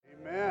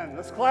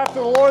Let's clap to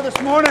the Lord this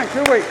morning,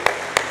 could we?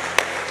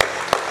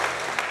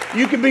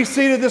 You can be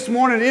seated this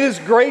morning. It is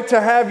great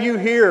to have you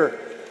here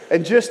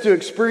and just to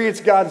experience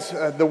God's,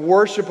 the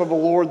worship of the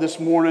Lord this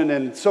morning.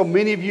 And so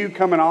many of you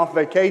coming off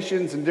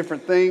vacations and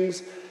different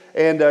things.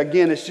 And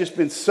again, it's just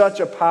been such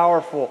a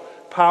powerful,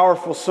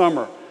 powerful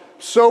summer.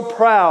 So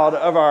proud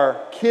of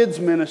our kids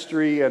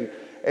ministry and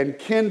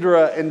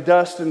Kendra and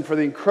Dustin for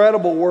the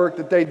incredible work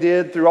that they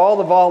did through all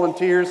the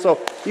volunteers. So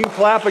you can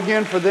clap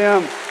again for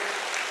them.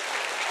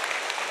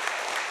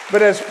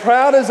 But as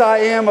proud as I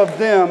am of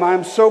them,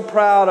 I'm so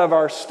proud of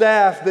our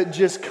staff that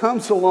just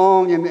comes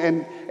along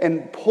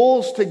and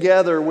pulls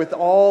together with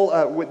all,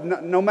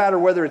 no matter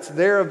whether it's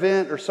their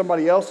event or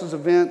somebody else's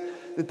event,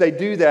 that they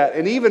do that.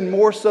 And even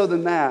more so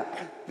than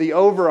that, the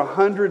over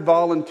 100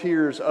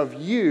 volunteers of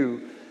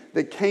you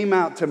that came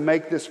out to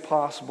make this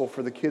possible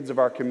for the kids of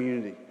our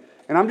community.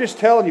 And I'm just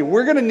telling you,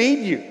 we're going to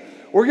need you.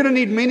 We're going to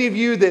need many of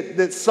you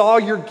that saw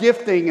your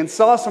gifting and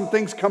saw some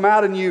things come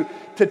out in you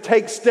to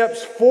take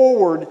steps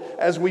forward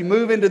as we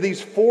move into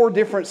these 4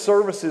 different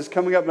services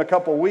coming up in a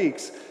couple of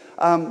weeks.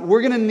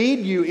 We're going to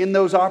need you in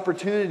those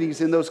opportunities,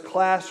 in those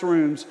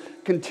classrooms,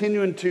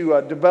 continuing to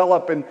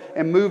develop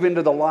and move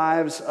into the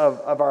lives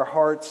of our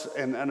hearts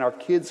and our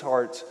kids'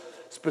 hearts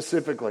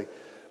specifically.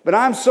 But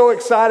I'm so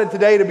excited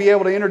today to be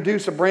able to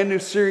introduce a brand new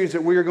series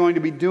that we are going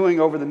to be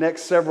doing over the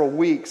next several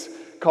weeks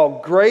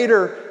called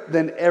Greater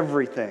Than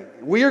Everything.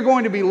 We are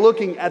going to be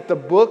looking at the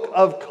book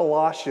of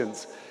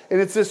Colossians. And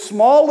it's this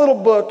small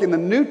little book in the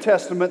New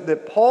Testament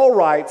that Paul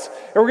writes,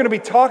 and we're going to be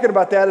talking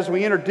about that as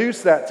we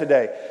introduce that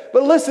today.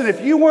 But listen,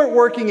 if you weren't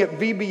working at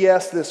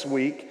VBS this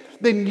week,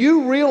 then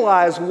you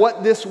realize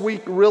what this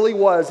week really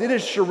was. It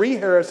is Cherie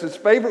Harris's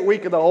favorite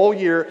week of the whole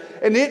year,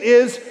 and it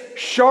is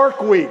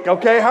Shark Week,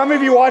 okay? How many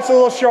of you watched a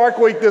little Shark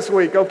Week this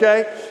week,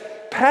 okay?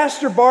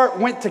 Pastor Bart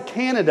went to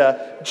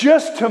Canada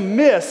just to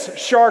miss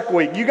Shark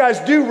Week. You guys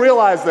do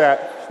realize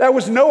that. That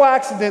was no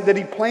accident that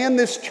he planned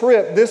this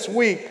trip this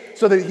week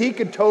so that he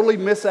could totally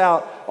miss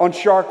out on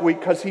Shark Week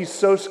because he's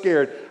so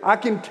scared. I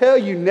can tell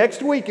you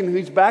next week, and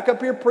he's back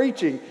up here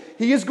preaching,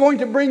 he is going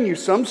to bring you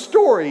some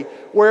story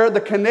where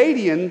the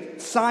Canadian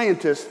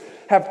scientists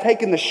have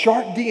taken the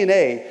shark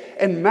DNA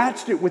and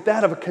matched it with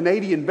that of a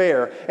Canadian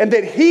bear, and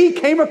that he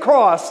came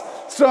across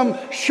some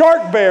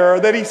shark bear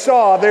that he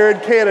saw there in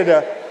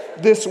Canada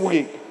this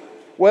week.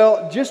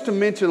 Well, just to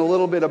mention a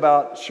little bit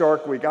about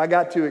Shark Week, I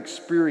got to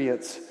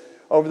experience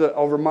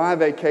over my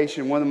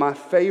vacation one of my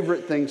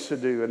favorite things to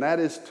do, and that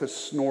is to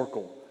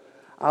snorkel.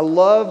 I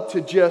love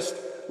to just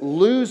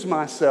lose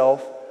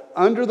myself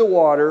under the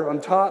water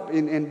on top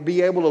and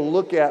be able to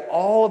look at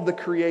all of the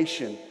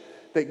creation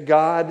that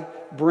God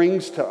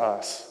brings to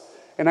us.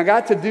 And I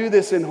got to do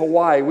this in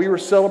Hawaii. We were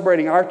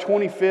celebrating our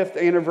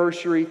 25th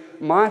anniversary,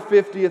 my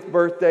 50th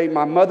birthday.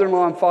 My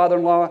mother-in-law and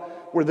father-in-law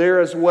were there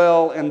as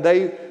well, and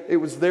it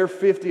was their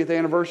 50th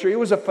anniversary. It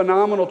was a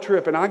phenomenal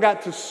trip, and I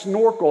got to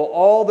snorkel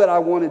all that I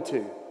wanted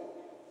to.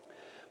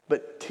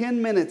 But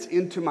 10 minutes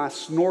into my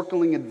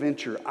snorkeling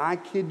adventure, I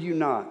kid you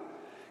not,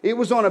 it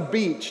was on a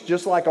beach,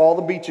 just like all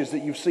the beaches that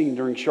you've seen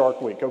during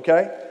Shark Week,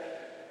 okay?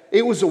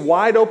 It was a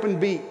wide open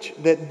beach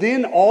that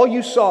then all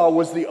you saw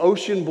was the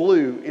ocean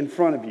blue in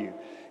front of you.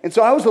 And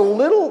so I was a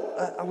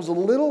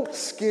little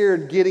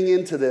scared getting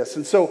into this.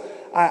 And so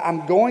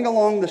I'm going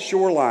along the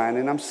shoreline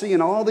and I'm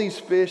seeing all these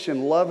fish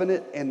and loving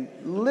it. And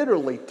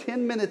literally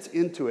 10 minutes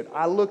into it,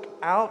 I look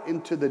out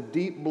into the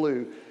deep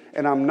blue,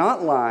 and I'm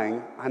not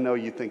lying. I know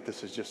you think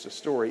this is just a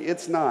story.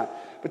 It's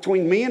not.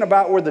 Between me and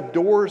about where the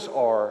doors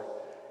are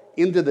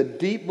into the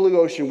deep blue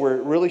ocean where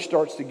it really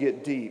starts to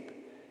get deep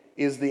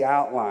is the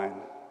outline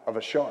of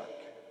a shark.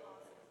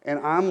 And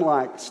I'm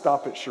like,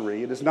 stop it,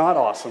 Cherie. It is not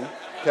awesome,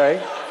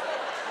 okay?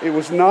 It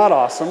was not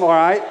awesome, all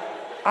right?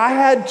 I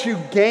had to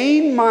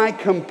gain my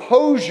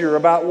composure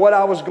about what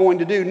I was going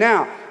to do.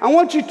 Now, I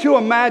want you to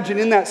imagine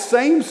in that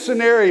same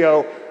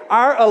scenario,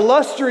 our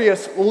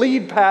illustrious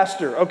lead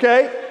pastor,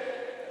 okay?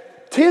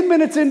 10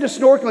 minutes into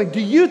snorkeling,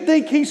 do you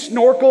think he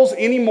snorkels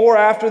anymore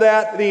after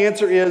that? The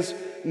answer is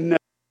no.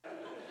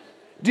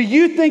 Do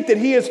you think that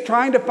he is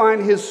trying to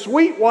find his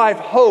sweet wife,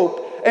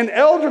 Hope, an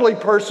elderly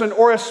person,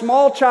 or a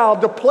small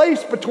child to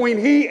place between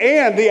he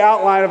and the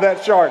outline of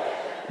that shark?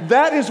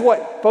 That is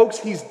what, folks,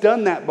 he's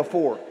done that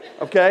before,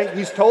 okay?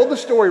 He's told the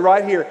story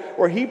right here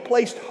where he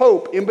placed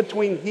Hope in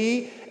between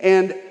he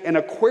and an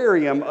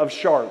aquarium of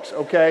sharks,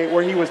 okay?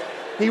 Where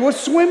he was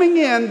swimming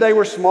in. They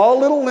were small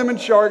little lemon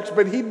sharks,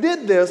 but he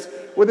did this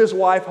with his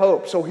wife,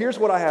 Hope. So here's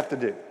what I have to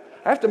do.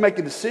 I have to make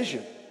a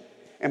decision.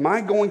 Am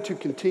I going to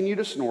continue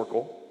to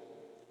snorkel,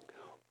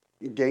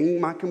 gain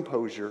my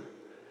composure,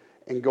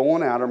 and go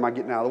on out, or am I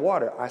getting out of the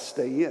water? I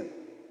stay in.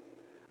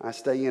 I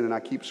stay in and I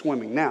keep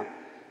swimming. Now,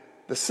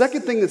 the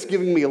second thing that's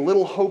giving me a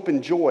little hope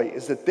and joy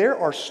is that there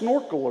are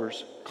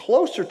snorkelers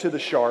closer to the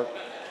shark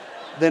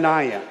than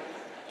I am,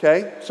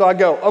 okay? So I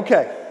go,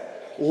 okay,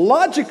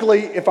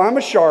 logically, if I'm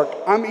a shark,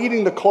 I'm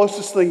eating the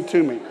closest thing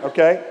to me,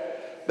 okay?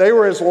 They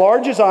were as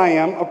large as I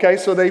am, okay?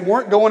 So they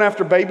weren't going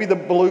after baby the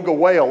beluga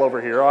whale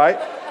over here, all right?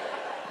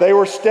 They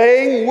were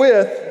staying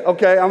with,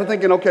 okay, I'm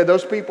thinking, okay,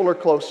 those people are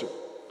closer.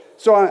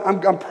 So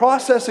I'm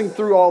processing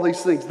through all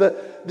these things.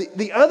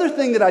 The other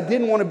thing that I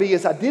didn't want to be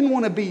is I didn't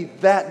want to be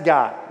that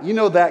guy. You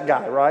know that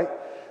guy, right?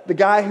 The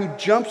guy who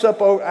jumps up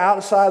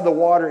outside the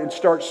water and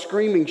starts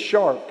screaming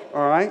shark,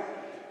 all right?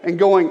 And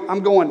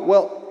I'm going,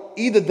 well,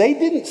 either they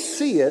didn't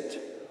see it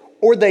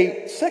or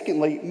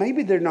secondly,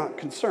 maybe they're not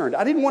concerned.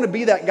 I didn't want to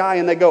be that guy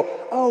and they go,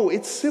 oh,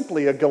 it's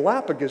simply a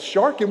Galapagos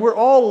shark and we're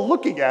all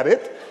looking at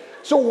it.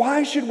 So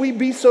why should we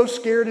be so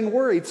scared and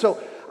worried? So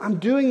I'm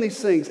doing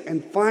these things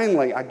and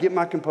finally I get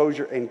my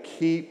composure and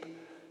keep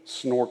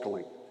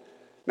snorkeling.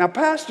 Now,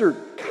 Pastor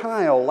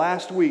Kyle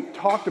last week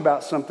talked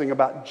about something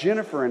about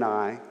Jennifer and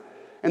I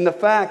and the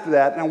fact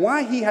that, now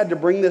why he had to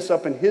bring this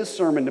up in his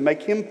sermon to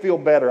make him feel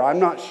better, I'm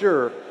not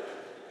sure,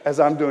 as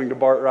I'm doing to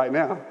Bart right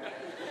now.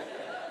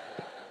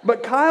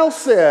 But Kyle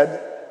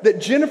said that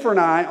Jennifer and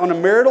I, on a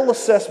marital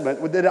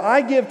assessment that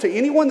I give to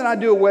anyone that I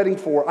do a wedding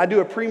for, I do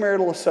a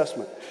premarital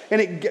assessment. And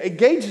it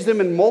gauges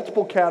them in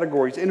multiple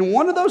categories. And in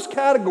one of those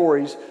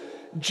categories,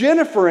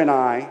 Jennifer and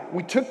I,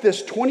 we took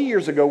this 20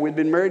 years ago. We'd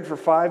been married for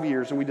 5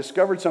 years, and we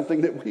discovered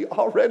something that we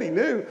already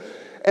knew.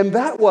 And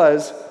that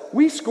was,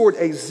 we scored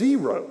a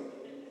 0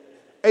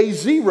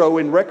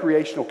 in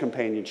recreational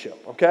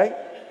companionship, okay?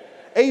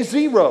 A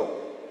 0.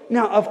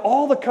 Now, of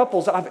all the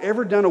couples I've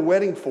ever done a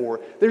wedding for,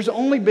 there's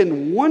only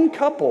been one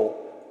couple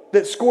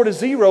that scored a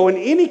 0 in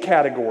any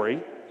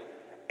category,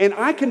 and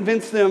I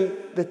convinced them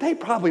that they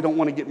probably don't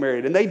want to get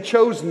married, and they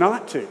chose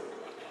not to.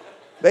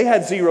 They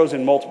had 0s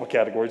in multiple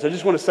categories. I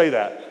just want to say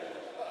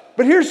that.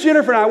 But here's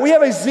Jennifer and I. We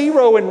have a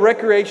 0 in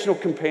recreational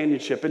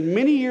companionship, and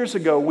many years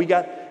ago, we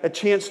got a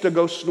chance to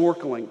go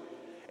snorkeling,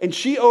 and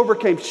she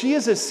overcame. She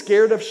is as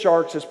scared of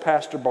sharks as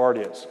Pastor Bart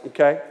is,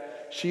 okay?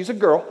 She's a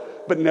girl,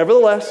 but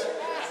nevertheless,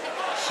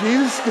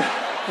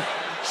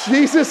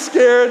 she's as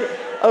scared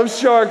of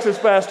sharks as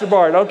Pastor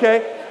Bart,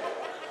 okay?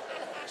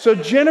 So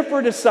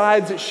Jennifer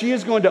decides that she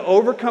is going to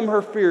overcome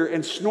her fear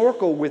and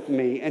snorkel with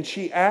me, and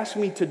she asked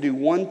me to do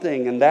one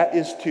thing, and that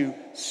is to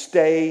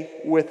stay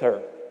with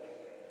her.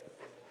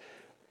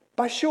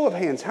 By show of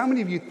hands, how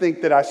many of you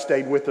think that I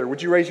stayed with her?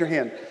 Would you raise your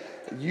hand?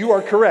 You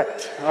are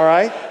correct, all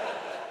right?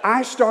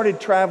 I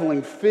started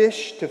traveling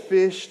fish to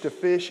fish to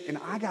fish, and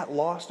I got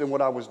lost in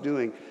what I was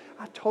doing.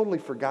 I totally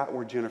forgot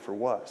where Jennifer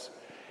was.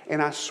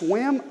 And I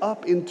swam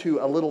up into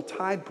a little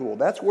tide pool.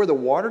 That's where the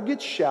water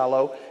gets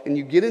shallow and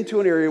you get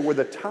into an area where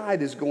the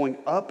tide is going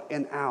up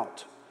and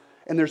out.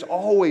 And there's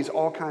always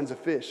all kinds of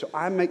fish. So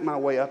I make my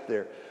way up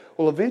there.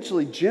 Well,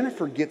 eventually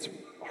Jennifer gets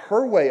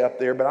her way up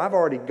there, but I've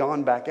already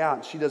gone back out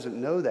and she doesn't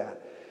know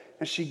that.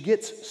 And she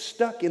gets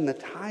stuck in the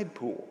tide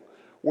pool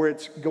where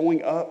it's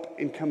going up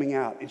and coming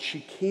out. And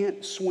she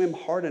can't swim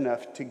hard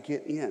enough to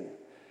get in.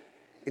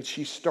 And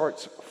she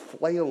starts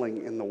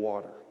flailing in the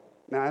water.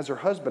 Now, as her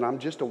husband, I'm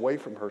just away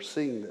from her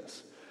seeing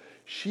this.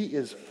 She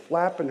is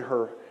flapping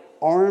her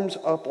arms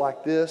up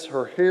like this.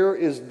 Her hair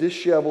is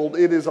disheveled.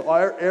 It is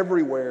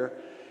everywhere.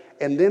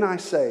 And then I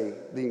say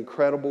the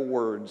incredible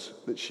words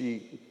that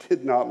she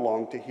did not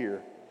long to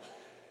hear.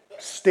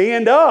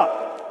 Stand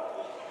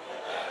up.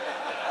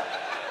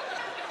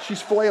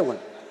 She's flailing.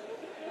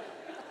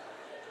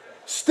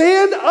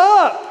 Stand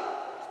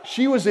up.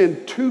 She was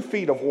in 2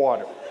 feet of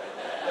water.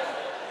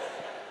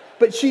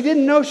 But she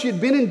didn't know she had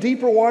been in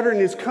deeper water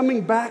and is coming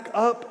back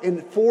up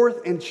and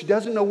forth, and she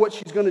doesn't know what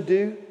she's going to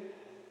do.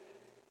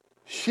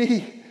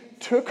 She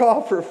took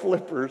off her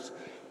flippers,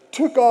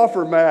 took off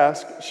her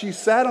mask. She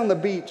sat on the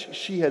beach.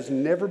 She has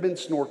never been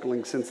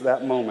snorkeling since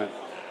that moment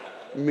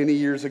many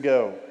years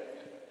ago.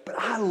 But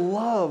I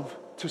love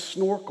to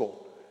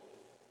snorkel.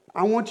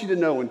 I want you to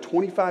know in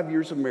 25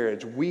 years of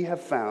marriage, we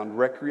have found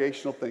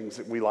recreational things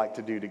that we like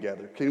to do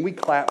together. Can we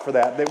clap for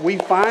that? That we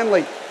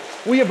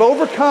have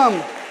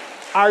overcome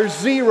our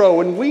 0,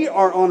 and we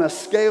are on a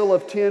scale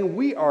of 10.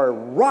 We are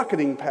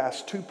rocketing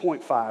past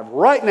 2.5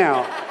 right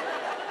now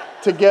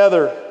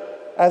together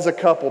as a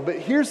couple. But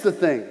here's the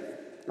thing.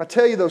 I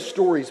tell you those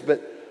stories, but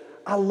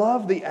I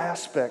love the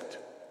aspect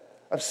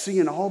of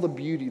seeing all the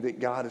beauty that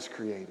God has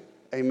created.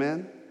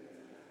 Amen?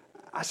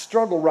 I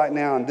struggle right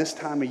now in this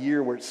time of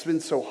year where it's been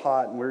so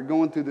hot and we're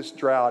going through this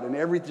drought and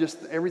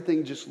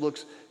everything just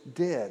looks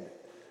dead.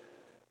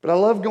 But I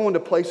love going to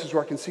places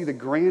where I can see the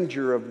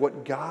grandeur of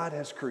what God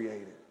has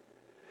created.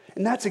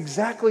 And that's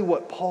exactly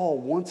what Paul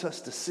wants us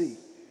to see.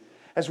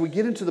 As we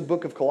get into the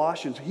book of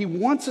Colossians, he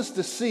wants us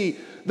to see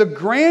the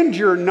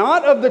grandeur,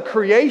 not of the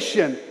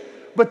creation,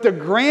 but the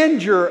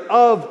grandeur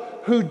of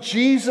who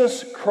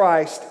Jesus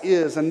Christ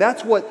is. And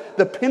that's what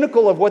the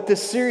pinnacle of what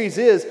this series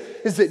is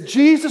that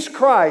Jesus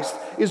Christ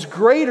is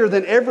greater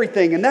than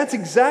everything. And that's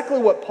exactly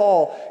what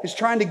Paul is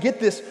trying to get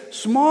this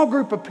small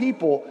group of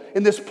people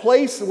in this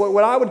place,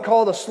 what I would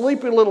call the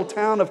sleepy little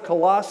town of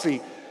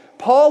Colossae.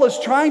 Paul is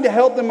trying to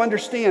help them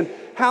understand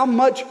how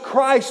much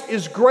Christ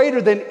is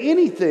greater than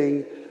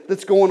anything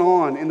that's going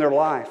on in their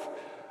life.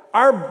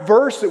 Our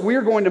verse that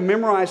we're going to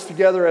memorize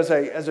together as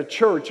a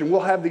church, and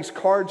we'll have these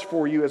cards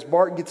for you as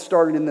Bart gets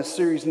started in this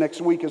series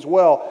next week as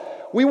well.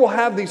 We will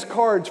have these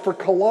cards for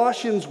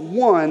Colossians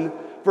 1,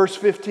 verse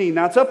 15.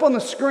 Now, it's up on the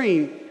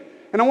screen,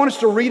 And I want us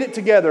to read it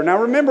together.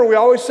 Now remember, we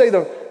always say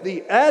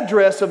the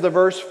address of the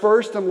verse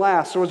first and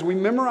last. So as we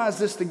memorize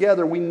this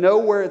together, we know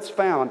where it's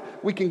found.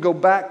 We can go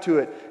back to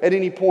it at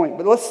any point.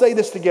 But let's say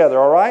this together,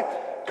 all right?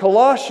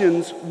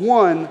 Colossians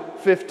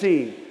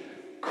 1:15.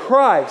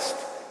 Christ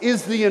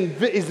is the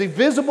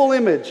visible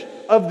image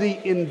of the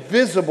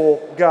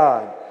invisible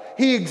God.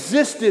 He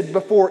existed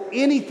before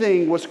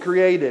anything was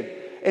created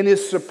and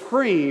is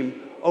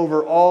supreme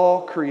over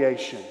all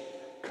creation.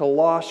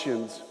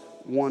 Colossians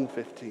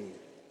 1:15.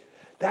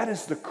 That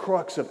is the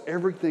crux of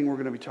everything we're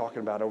going to be talking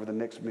about over the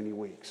next many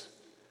weeks.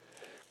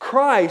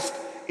 Christ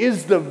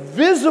is the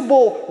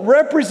visible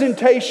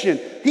representation.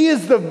 He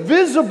is the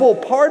visible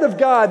part of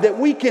God that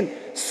we can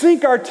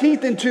sink our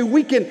teeth into.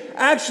 We can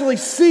actually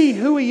see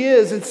who He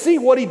is and see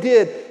what He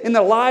did in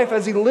the life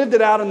as He lived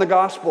it out in the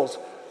Gospels.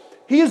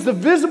 He is the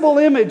visible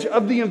image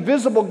of the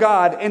invisible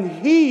God, and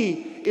He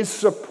is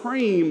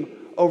supreme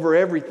over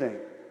everything.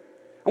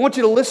 I want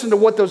you to listen to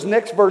what those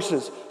next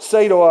verses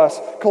say to us.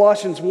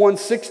 Colossians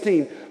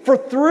 1:16. For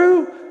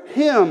through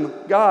Him,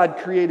 God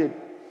created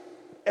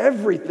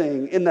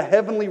everything in the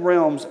heavenly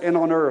realms and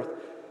on earth.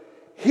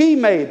 He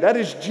made, that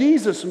is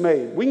Jesus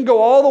made. We can go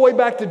all the way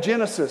back to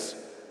Genesis.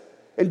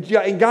 And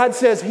God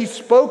says He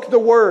spoke the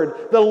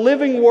Word, the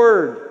living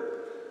Word.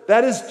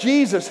 That is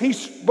Jesus. He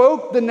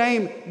spoke the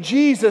name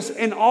Jesus,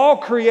 and all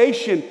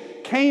creation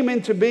came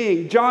into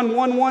being. John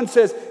 1:1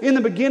 says, in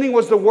the beginning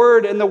was the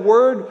Word, and the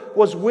Word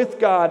was with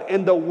God,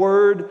 and the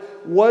Word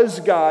was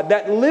God.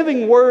 That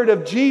living Word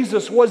of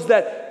Jesus was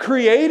that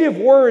creative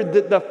Word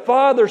that the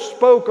Father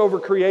spoke over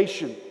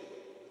creation.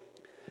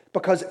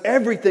 Because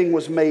everything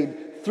was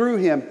made through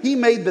Him. He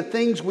made the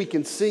things we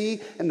can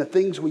see and the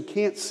things we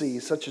can't see,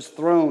 such as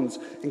thrones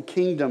and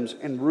kingdoms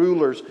and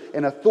rulers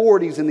and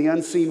authorities in the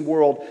unseen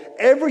world.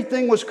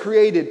 Everything was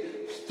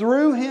created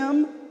through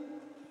Him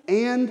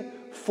and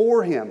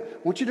for Him. I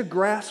want you to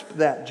grasp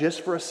that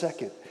just for a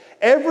second.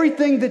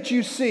 Everything that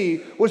you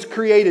see was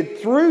created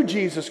through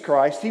Jesus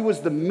Christ. He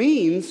was the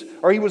means,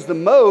 or He was the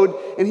mode,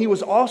 and He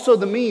was also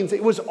the means.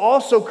 It was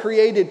also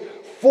created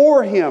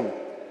for Him.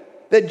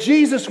 That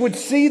Jesus would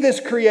see this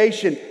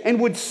creation and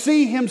would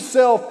see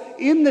Himself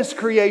in this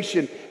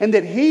creation, and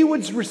that He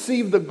would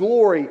receive the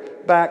glory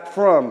back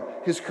from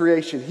His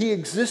creation. He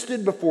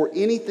existed before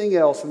anything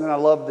else, and then I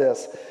love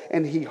this,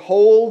 and He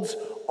holds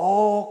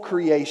all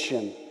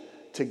creation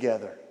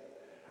together.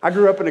 I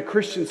grew up in a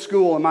Christian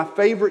school, and my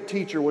favorite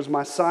teacher was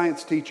my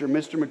science teacher,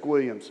 Mr.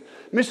 McWilliams.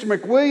 Mr.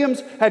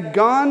 McWilliams had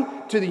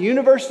gone to the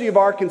University of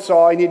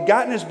Arkansas, and he had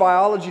gotten his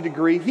biology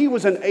degree. He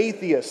was an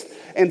atheist,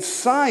 and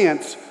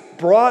science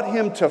brought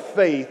him to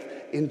faith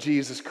in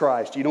Jesus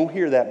Christ. You don't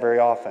hear that very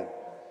often.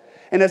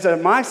 And as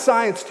my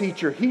science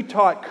teacher, he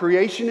taught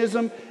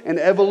creationism and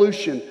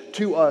evolution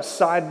to us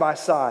side by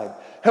side,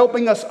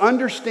 helping us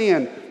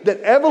understand that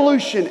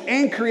evolution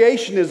and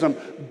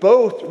creationism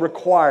both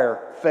require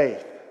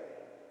faith.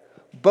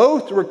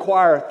 Both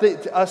require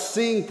us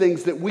seeing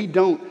things that we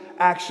don't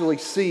actually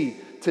see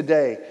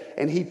today.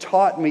 And he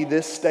taught me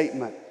this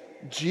statement: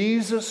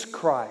 Jesus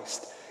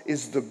Christ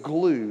is the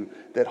glue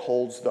that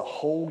holds the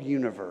whole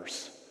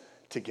universe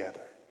together.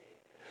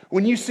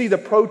 When you see the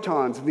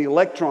protons and the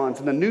electrons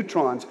and the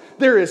neutrons,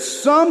 there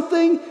is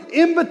something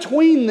in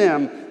between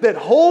them that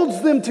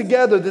holds them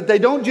together, that they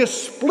don't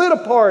just split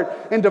apart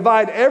and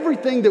divide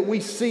everything that we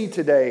see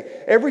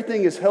today.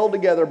 Everything is held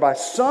together by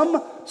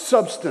some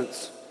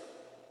substance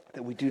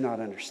that we do not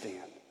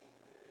understand.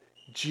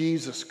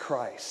 Jesus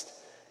Christ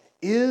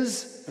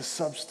is the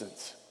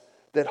substance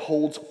that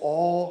holds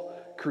all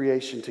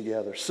creation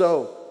together.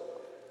 So,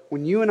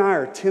 when you and I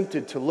are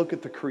tempted to look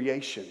at the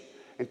creation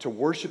and to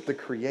worship the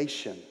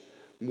creation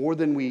more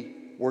than we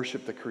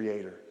worship the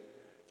Creator,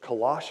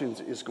 Colossians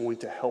is going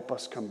to help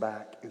us come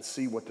back and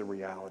see what the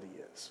reality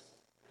is.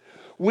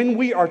 When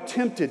we are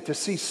tempted to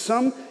see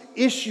some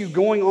issue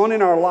going on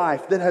in our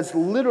life that has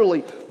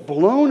literally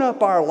blown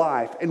up our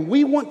life, and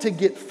we want to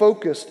get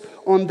focused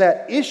on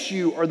that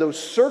issue or those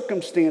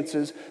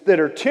circumstances that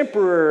are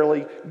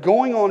temporarily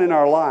going on in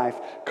our life,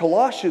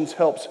 Colossians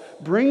helps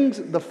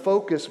bring the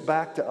focus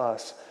back to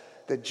us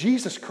that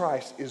Jesus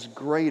Christ is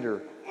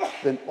greater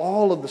than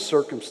all of the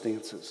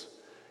circumstances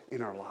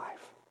in our life.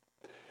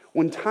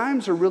 When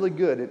times are really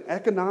good, and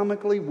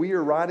economically we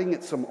are riding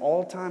at some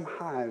all-time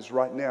highs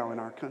right now in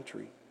our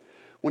country.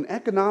 When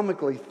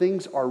economically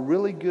things are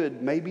really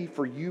good, maybe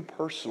for you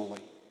personally,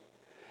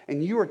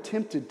 and you are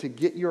tempted to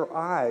get your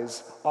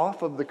eyes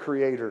off of the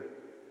Creator,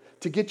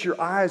 to get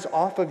your eyes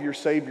off of your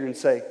Savior and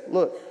say,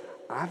 look,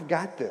 I've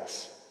got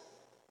this.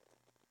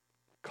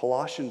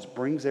 Colossians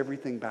brings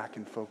everything back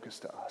in focus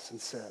to us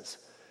and says,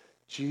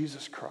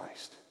 Jesus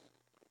Christ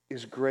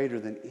is greater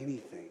than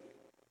anything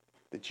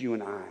that you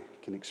and I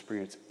can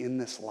experience in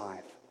this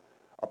life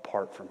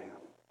apart from Him.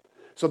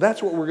 So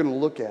that's what we're going to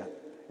look at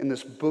in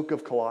this book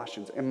of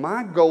Colossians. And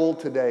my goal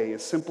today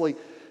is simply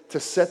to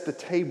set the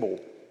table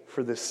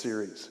for this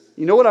series.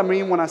 You know what I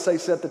mean when I say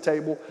set the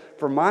table?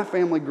 For my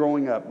family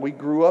growing up, we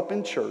grew up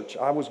in church.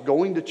 I was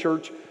going to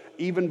church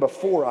even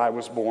before I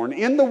was born.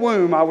 In the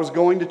womb, I was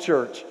going to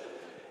church.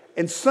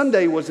 And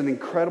Sunday was an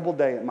incredible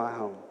day at my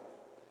home.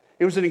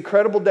 It was an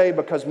incredible day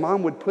because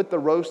Mom would put the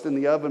roast in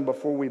the oven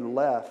before we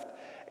left.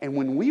 And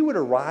when we would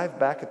arrive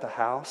back at the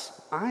house,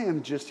 I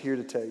am just here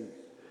to tell you,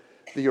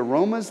 the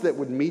aromas that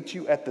would meet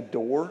you at the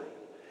door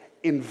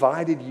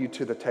invited you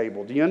to the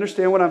table. Do you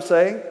understand what I'm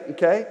saying?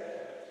 Okay?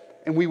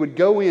 And we would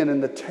go in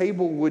and the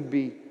table would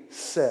be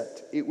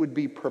set. It would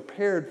be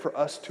prepared for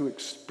us to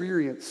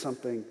experience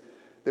something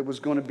that was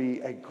going to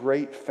be a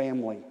great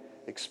family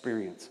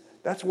experience.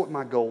 That's what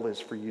my goal is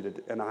for you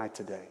and I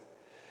today.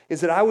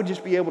 Is that I would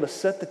just be able to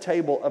set the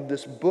table of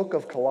this book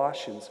of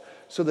Colossians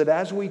so that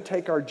as we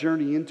take our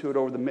journey into it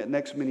over the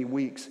next many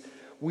weeks,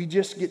 we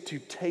just get to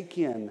take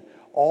in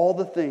all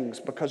the things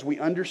because we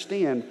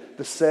understand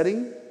the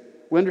setting,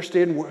 we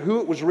understand who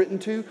it was written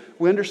to,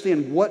 we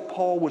understand what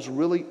Paul was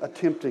really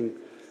attempting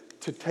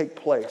to take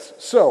place.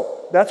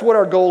 So that's what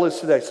our goal is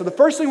today. So the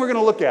first thing we're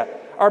going to look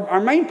at, our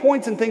main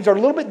points and things are a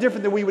little bit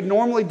different than we would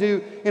normally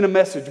do in a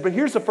message. But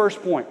here's the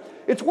first point.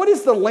 It's what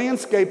is the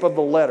landscape of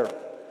the letter?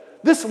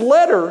 This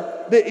letter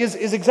that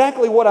is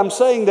exactly what I'm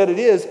saying that it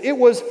is. It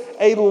was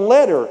a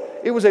letter.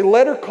 It was a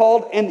letter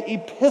called an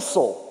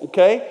epistle,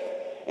 okay?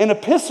 An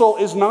epistle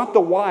is not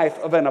the wife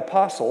of an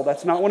apostle.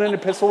 That's not what an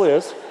epistle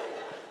is.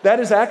 That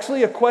is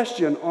actually a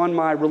question on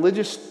my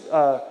religious,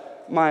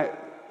 my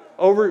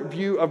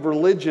overview of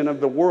religion of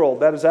the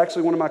world. That is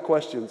actually one of my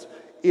questions.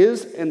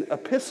 Is an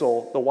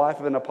epistle the wife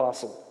of an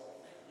apostle?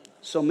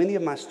 So many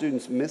of my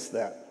students miss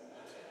that.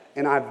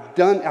 And I've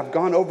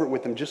gone over it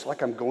with them just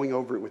like I'm going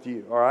over it with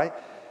you, all right?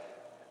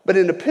 But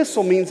an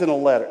epistle means is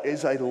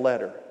a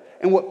letter.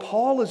 And what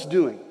Paul is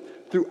doing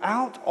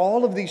throughout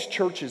all of these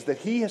churches that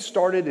he has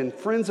started and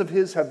friends of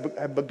his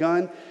have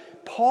begun,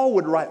 Paul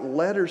would write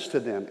letters to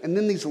them. And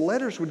then these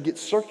letters would get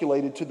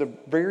circulated to the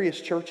various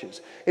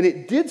churches. And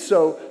it did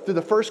so through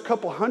the first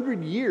couple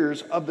hundred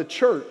years of the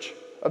church,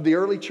 of the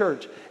early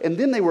church. And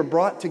then they were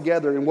brought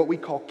together in what we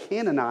call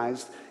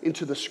canonized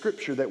into the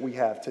scripture that we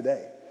have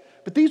today.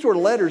 But these were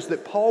letters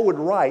that Paul would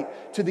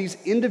write to these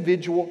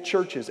individual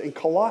churches, and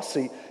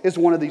Colossae is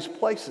one of these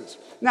places.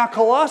 Now,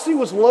 Colossae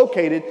was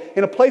located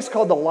in a place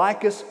called the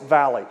Lycus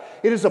Valley.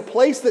 It is a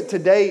place that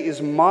today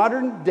is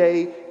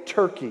modern-day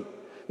Turkey.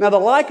 Now, the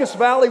Lycus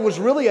Valley was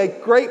really a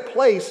great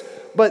place,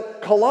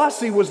 but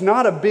Colossae was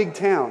not a big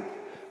town.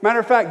 Matter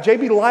of fact,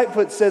 J.B.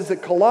 Lightfoot says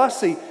that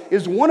Colossae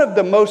is one of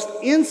the most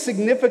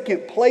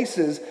insignificant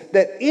places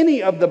that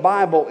any of the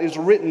Bible is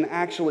written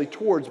actually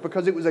towards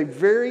because it was a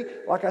very,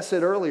 like I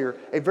said earlier,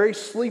 a very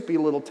sleepy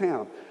little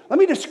town. Let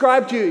me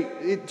describe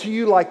to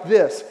you like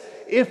this.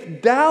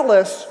 If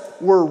Dallas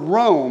were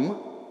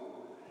Rome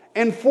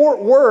and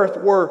Fort Worth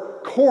were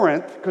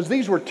Corinth, because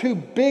these were two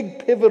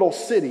big pivotal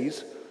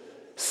cities,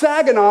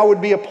 Saginaw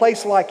would be a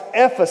place like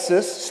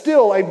Ephesus,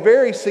 still a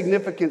very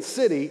significant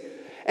city,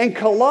 and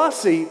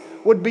Colossae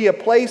would be a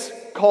place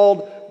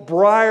called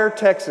Briar,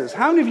 Texas.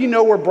 How many of you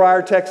know where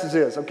Briar, Texas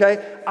is,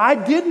 okay? I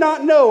did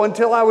not know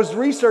until I was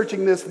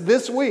researching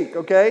this week,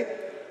 okay?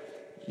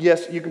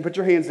 Yes, you can put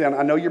your hands down.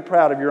 I know you're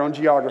proud of your own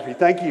geography.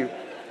 Thank you.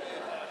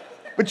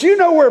 But you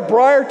know where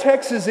Briar,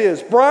 Texas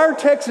is. Briar,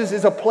 Texas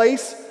is a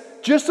place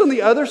just on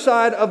the other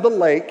side of the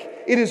lake.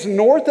 It is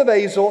north of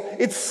Azle.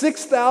 It's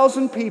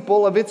 6,000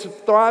 people of its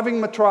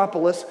thriving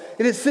metropolis,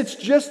 and it sits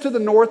just to the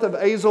north of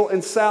Azle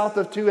and south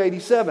of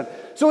 287.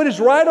 So it is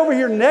right over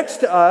here next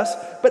to us,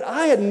 but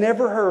I had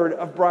never heard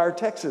of Briar,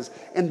 Texas,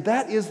 and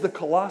that is the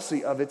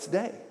Colossae of its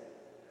day.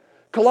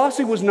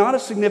 Colossae was not a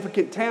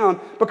significant town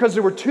because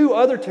there were two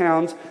other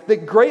towns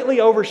that greatly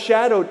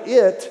overshadowed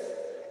it,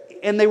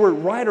 and they were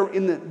right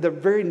in the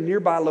very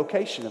nearby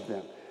location of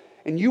them.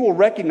 And you will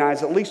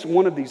recognize at least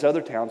one of these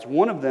other towns.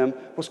 One of them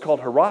was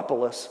called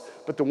Hierapolis,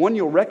 but the one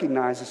you'll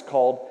recognize is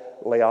called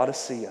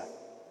Laodicea.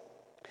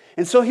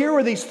 And so here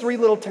were these three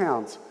little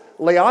towns.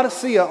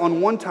 Laodicea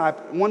on one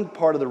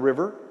part of the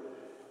river,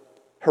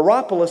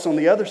 Hierapolis on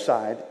the other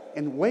side,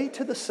 and way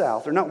to the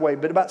south, or not way,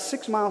 but about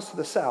 6 miles to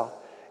the south,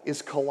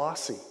 is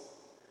Colossae,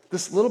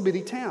 this little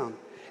bitty town.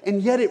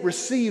 And yet it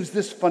receives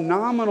this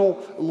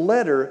phenomenal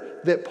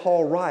letter that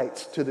Paul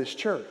writes to this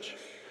church.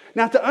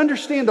 Now, to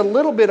understand a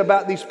little bit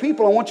about these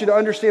people, I want you to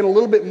understand a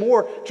little bit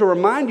more to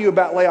remind you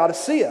about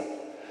Laodicea.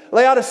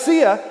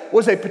 Laodicea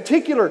was a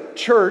particular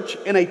church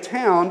in a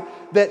town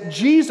that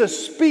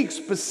Jesus speaks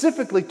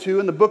specifically to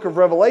in the book of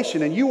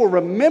Revelation. And you will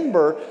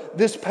remember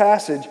this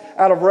passage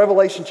out of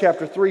Revelation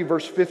chapter 3,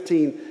 verse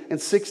 15 and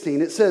 16.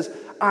 It says,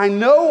 I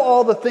know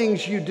all the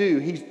things you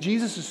do.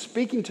 Jesus is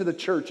speaking to the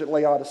church at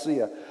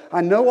Laodicea. I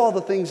know all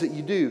the things that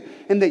you do,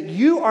 and that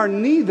you are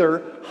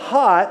neither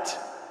hot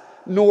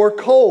nor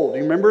cold.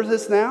 You remember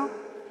this now?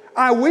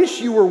 I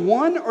wish you were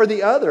one or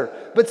the other.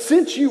 But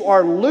since you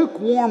are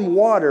lukewarm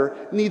water,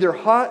 neither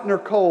hot nor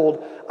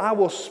cold, I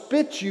will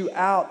spit you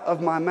out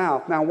of my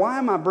mouth. Now, why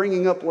am I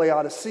bringing up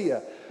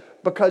Laodicea?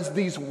 Because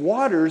these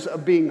waters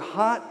of being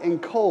hot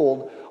and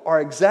cold are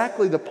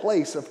exactly the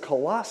place of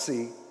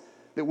Colossae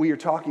that we are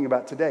talking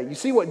about today. You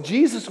see, what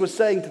Jesus was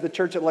saying to the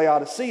church at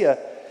Laodicea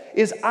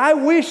is, I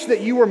wish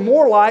that you were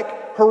more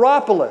like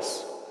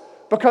Hierapolis,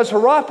 because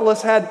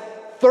Hierapolis had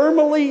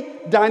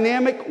thermally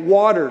dynamic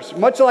waters,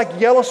 much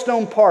like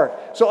Yellowstone Park.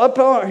 So up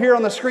here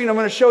on the screen, I'm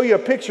going to show you a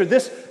picture.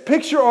 This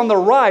picture on the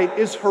right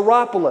is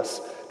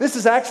Hierapolis. This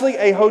is actually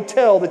a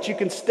hotel that you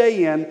can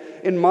stay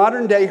in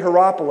modern-day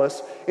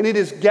Hierapolis, and it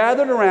is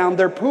gathered around,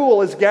 their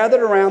pool is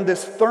gathered around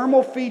this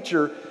thermal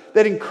feature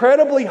that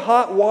incredibly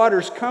hot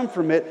waters come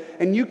from it,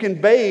 and you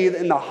can bathe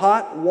in the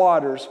hot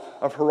waters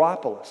of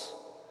Hierapolis.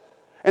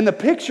 And the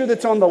picture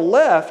that's on the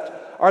left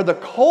are the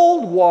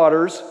cold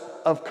waters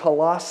of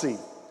Colossae,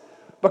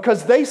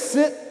 because they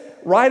sit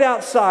right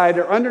outside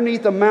or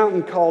underneath a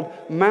mountain called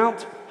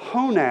Mount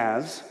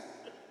Honaz.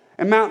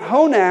 And Mount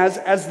Honaz,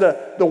 as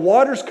the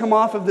waters come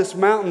off of this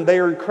mountain, they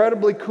are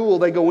incredibly cool.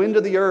 They go into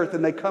the earth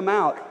and they come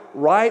out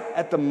right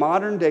at the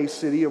modern day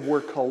city of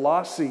where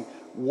Colossae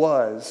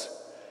was.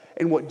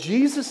 And what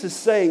Jesus is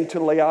saying to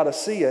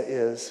Laodicea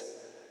is,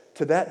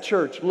 to that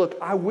church, look,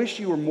 I wish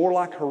you were more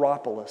like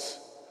Hierapolis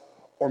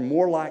or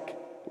more like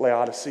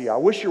Laodicea. I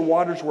wish your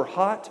waters were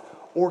hot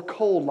or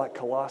cold like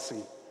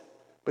Colossae.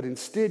 But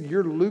instead,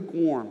 you're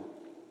lukewarm,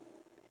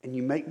 and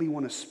you make me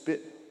want to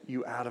spit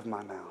you out of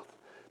my mouth.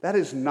 That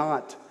is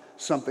not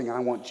something I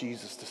want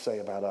Jesus to say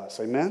about us.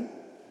 Amen?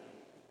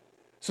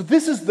 So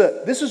this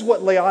is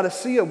what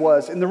Laodicea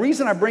was. And the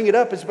reason I bring it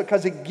up is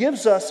because it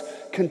gives us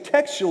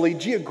contextually,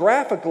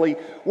 geographically,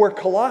 where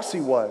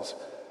Colossae was.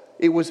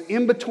 It was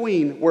in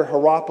between where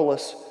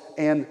Hierapolis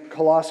and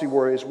Colossae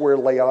were, is where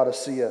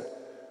Laodicea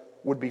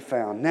would be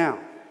found. Now,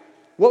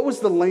 what was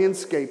the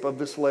landscape of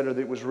this letter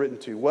that it was written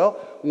to? Well,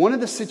 one of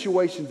the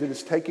situations that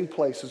is taking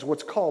place is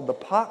what's called the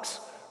Pax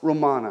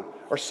Romana,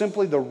 or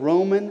simply the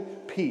Roman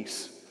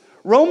peace.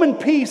 Roman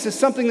peace is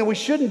something that we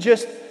shouldn't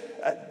just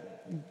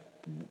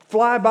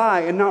fly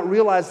by and not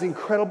realize the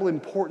incredible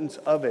importance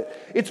of it.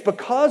 It's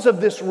because of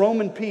this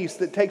Roman peace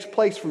that takes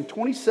place from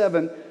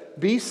 27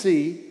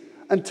 BC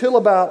until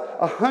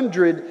about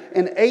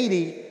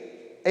 180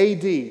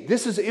 AD.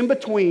 This is in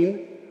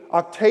between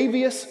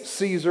Octavius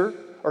Caesar,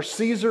 or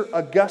Caesar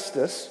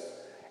Augustus,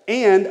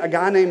 and a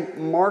guy named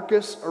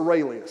Marcus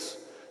Aurelius.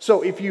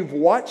 So if you've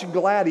watched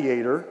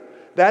Gladiator,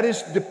 that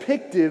is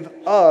depictive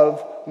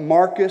of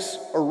Marcus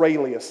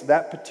Aurelius,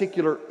 that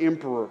particular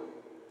emperor.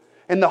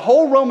 And the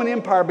whole Roman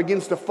Empire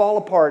begins to fall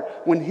apart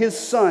when his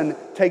son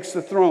takes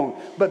the throne.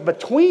 But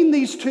between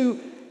these two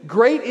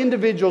great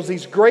individuals,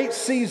 these great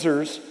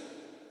Caesars,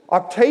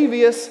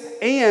 Octavius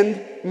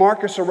and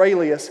Marcus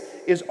Aurelius,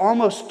 is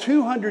almost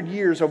 200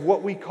 years of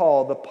what we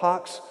call the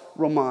Pax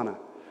Romana.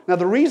 Now,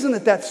 the reason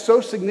that that's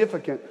so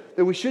significant,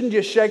 that we shouldn't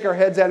just shake our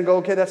heads at and go,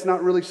 okay, that's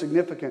not really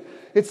significant.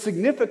 It's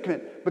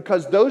significant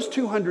because those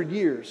 200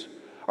 years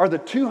are the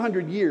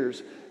 200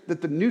 years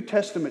that the New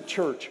Testament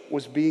church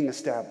was being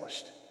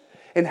established.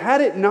 And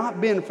had it not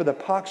been for the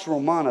Pax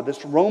Romana,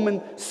 this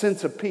Roman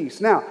sense of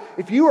peace. Now,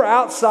 if you were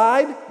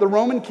outside the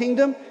Roman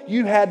kingdom,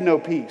 you had no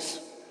peace.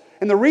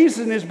 And the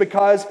reason is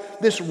because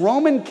this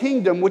Roman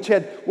kingdom, which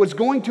was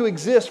going to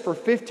exist for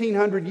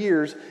 1,500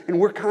 years, and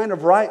we're kind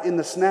of right in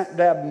the snap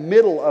dab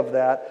middle of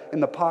that in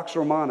the Pax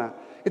Romana,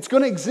 it's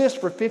going to exist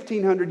for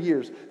 1,500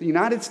 years. The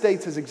United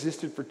States has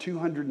existed for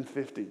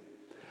 250.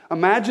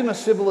 Imagine a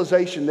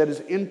civilization that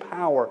is in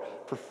power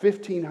for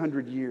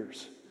 1,500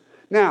 years.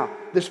 Now,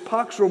 this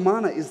Pax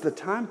Romana is the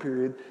time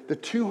period, the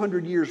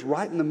 200 years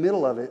right in the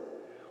middle of it,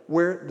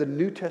 where the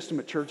New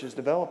Testament church is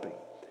developing.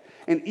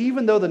 And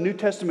even though the New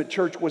Testament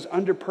church was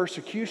under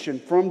persecution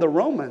from the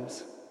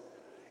Romans,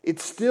 it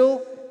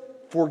still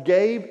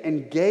forgave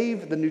and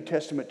gave the New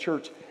Testament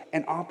church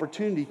an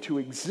opportunity to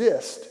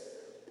exist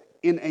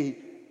in an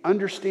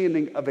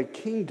understanding of a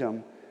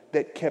kingdom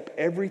that kept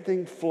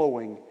everything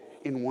flowing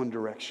in one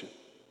direction.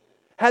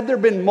 Had there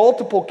been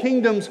multiple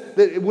kingdoms,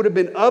 that it would have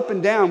been up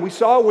and down. We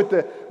saw with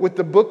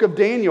the book of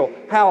Daniel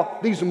how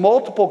these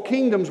multiple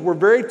kingdoms were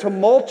very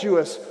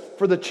tumultuous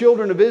for the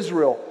children of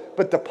Israel.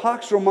 But the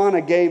Pax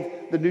Romana gave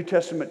the New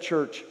Testament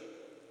church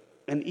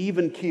an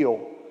even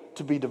keel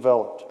to be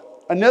developed.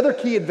 Another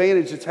key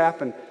advantage that's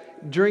happened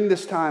during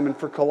this time and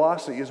for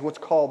Colossae is what's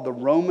called the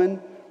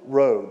Roman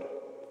road.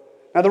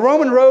 Now, the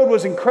Roman road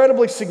was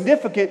incredibly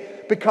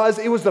significant because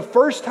it was the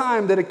first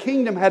time that a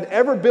kingdom had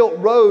ever built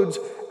roads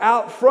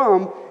out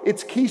from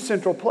its key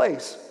central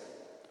place,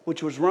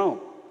 which was Rome.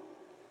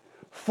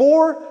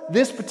 For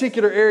this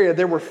particular area,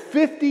 there were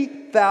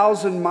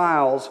 50,000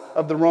 miles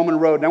of the Roman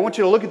road. Now, I want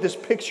you to look at this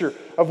picture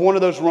of one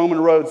of those Roman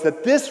roads,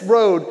 that this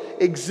road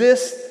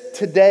exists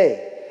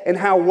today, and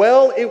how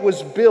well it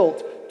was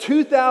built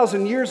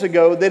 2,000 years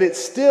ago, that it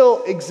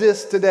still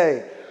exists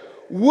today.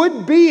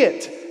 Would be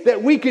it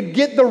that we could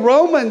get the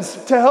Romans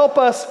to help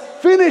us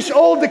finish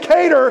Old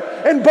Decatur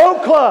and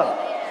Boat Club.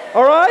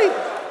 All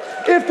right?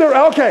 If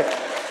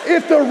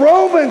the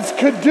Romans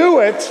could do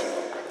it,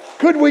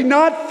 could we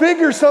not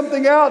figure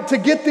something out to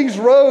get these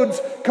roads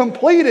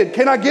completed?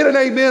 Can I get an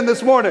amen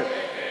this morning?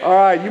 All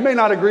right, you may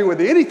not agree with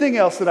anything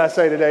else that I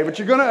say today, but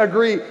you're going to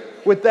agree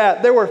with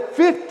that. There were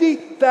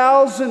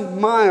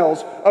 50,000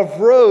 miles of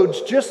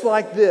roads just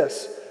like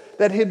this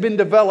that had been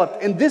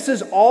developed. And this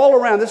is all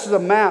around, this is a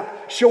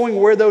map showing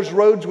where those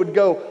roads would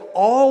go,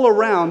 all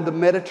around the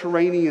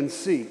Mediterranean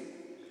Sea.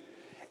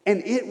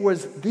 And it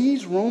was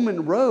these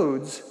Roman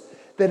roads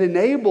that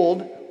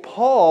enabled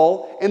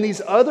Paul and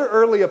these other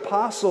early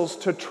apostles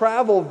to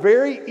travel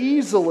very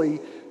easily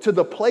to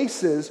the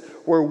places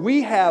where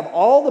we have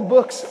all the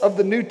books of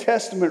the New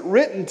Testament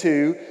written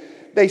to.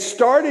 They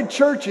started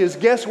churches,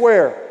 guess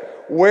where?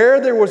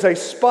 Where there was a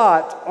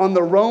spot on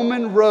the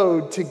Roman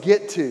road to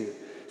get to.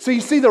 So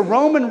you see, the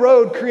Roman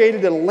road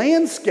created a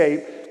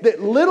landscape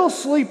that little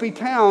sleepy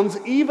towns,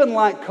 even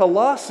like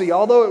Colossae,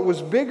 although it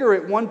was bigger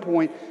at one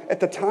point, at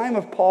the time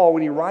of Paul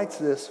when he writes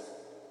this,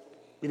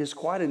 it is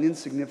quite an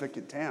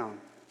insignificant town.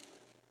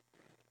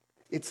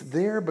 It's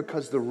there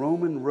because the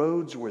Roman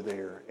roads were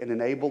there and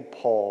enabled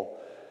Paul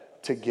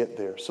to get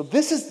there. So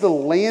this is the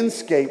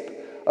landscape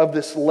of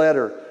this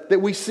letter, that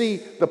we see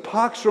the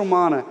Pax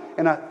Romana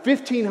and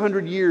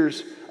 1,500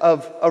 years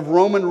of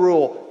Roman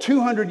rule,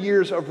 200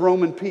 years of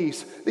Roman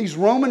peace. These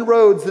Roman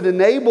roads that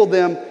enable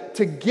them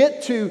to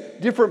get to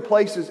different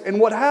places. And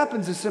what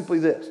happens is simply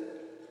this.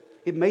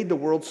 It made the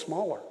world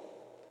smaller.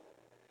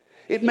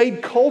 It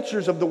made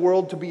cultures of the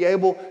world to be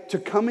able to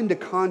come into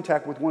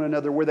contact with one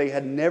another where they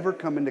had never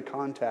come into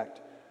contact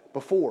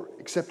before,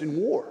 except in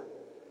war.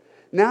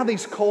 Now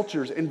these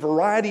cultures and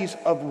varieties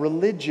of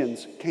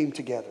religions came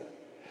together.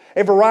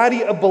 A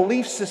variety of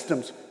belief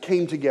systems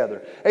came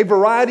together. A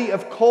variety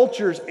of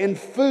cultures and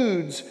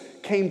foods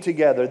came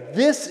together.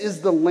 This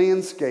is the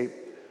landscape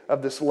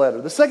of this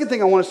letter. The second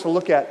thing I want us to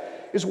look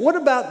at is, what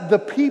about the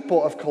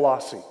people of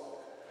Colossae?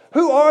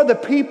 Who are the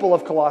people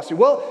of Colossae?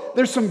 Well,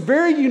 there's some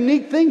very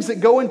unique things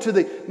that go into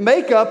the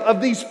makeup of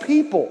these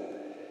people.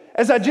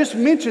 As I just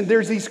mentioned,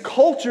 there's these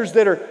cultures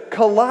that are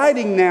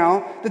colliding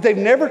now that they've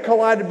never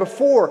collided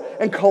before.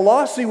 And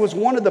Colossae was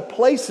one of the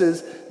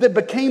places that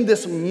became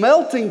this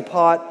melting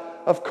pot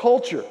of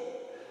culture.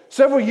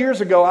 Several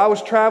years ago, I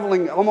was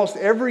traveling almost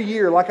every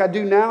year, like I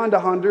do now, into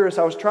Honduras.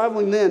 I was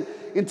traveling then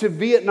into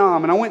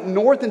Vietnam, and I went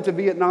north into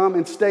Vietnam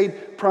and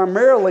stayed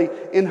primarily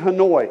in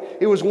Hanoi.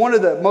 It was one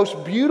of the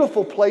most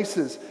beautiful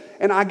places,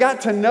 and I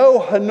got to know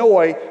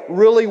Hanoi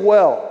really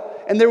well.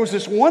 And there was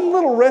this one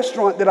little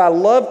restaurant that I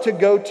loved to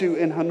go to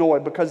in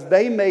Hanoi because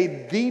they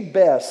made the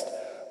best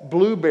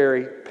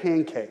blueberry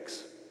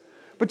pancakes.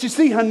 But you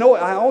see, Hanoi,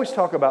 I always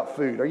talk about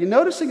food. Are you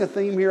noticing a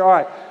theme here? All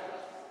right.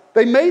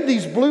 They made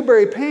these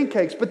blueberry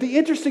pancakes, but the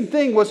interesting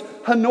thing was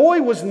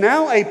Hanoi was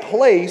now a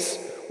place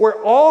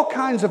where all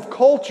kinds of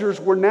cultures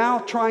were now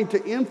trying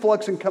to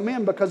influx and come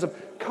in because of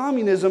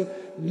communism.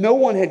 No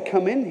one had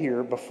come in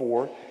here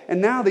before.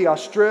 And now the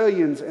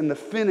Australians and the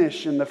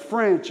Finnish and the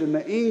French and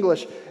the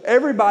English,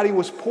 everybody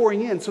was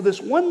pouring in. So this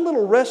one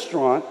little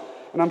restaurant,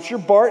 and I'm sure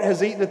Bart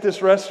has eaten at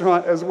this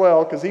restaurant as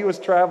well because he was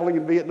traveling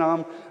in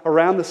Vietnam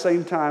around the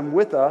same time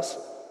with us.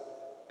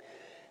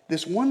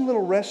 This one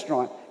little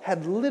restaurant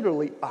had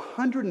literally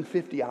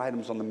 150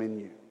 items on the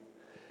menu.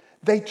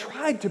 They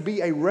tried to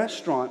be a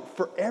restaurant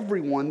for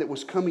everyone that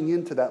was coming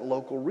into that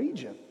local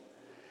region.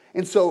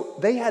 And so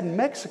they had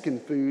Mexican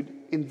food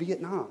in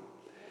Vietnam.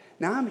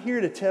 Now I'm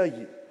here to tell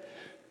you,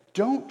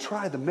 don't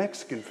try the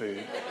Mexican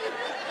food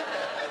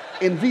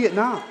in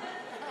Vietnam.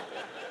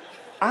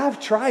 I've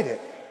tried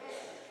it.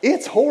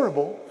 It's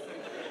horrible.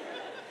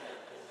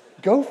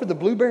 Go for the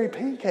blueberry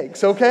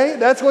pancakes, okay?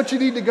 That's what you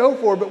need to go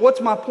for. But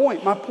what's my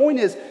point? My point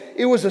is,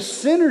 it was a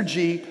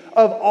synergy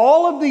of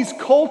all of these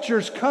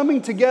cultures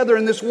coming together,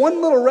 and this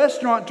one little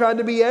restaurant tried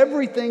to be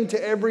everything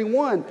to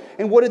everyone.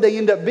 And what did they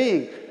end up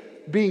being?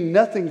 Being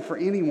nothing for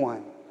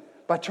anyone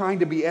by trying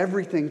to be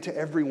everything to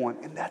everyone.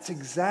 And that's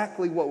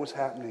exactly what was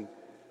happening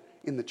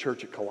in the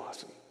church at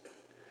Colossae.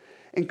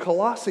 In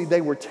Colossae,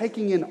 they were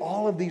taking in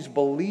all of these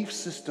belief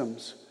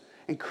systems,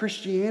 and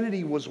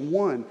Christianity was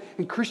one.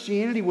 And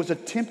Christianity was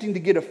attempting to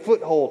get a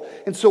foothold.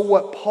 And so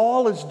what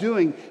Paul is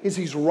doing is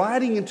he's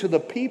writing into the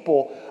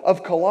people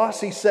of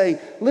Colossae saying,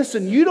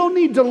 listen, you don't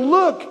need to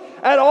look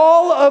at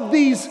all of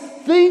these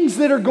things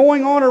that are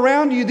going on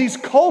around you, these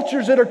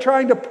cultures that are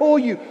trying to pull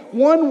you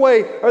one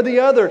way or the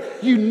other.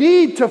 You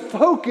need to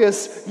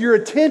focus your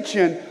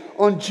attention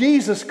on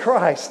Jesus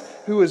Christ,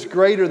 who is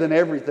greater than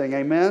everything.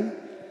 Amen?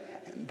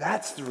 And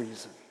that's the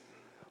reason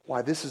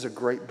why this is a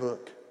great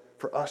book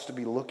for us to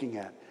be looking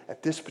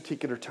at this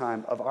particular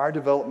time of our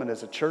development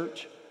as a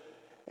church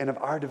and of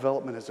our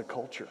development as a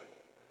culture.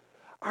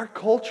 Our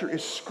culture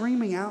is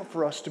screaming out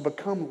for us to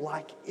become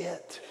like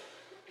it.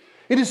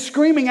 It is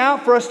screaming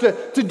out for us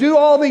to do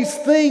all these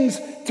things,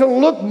 to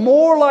look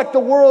more like the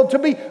world, to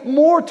be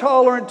more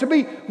tolerant, to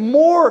be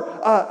more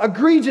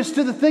egregious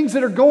to the things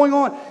that are going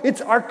on.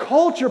 It's our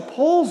culture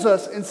pulls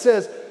us and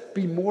says,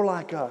 be more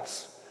like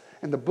us.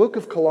 And the book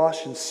of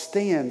Colossians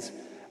stands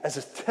as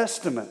a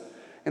testament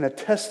and a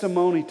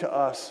testimony to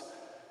us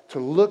to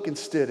look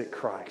instead at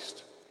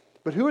Christ.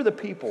 But who are the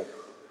people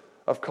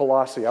of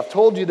Colossae? I've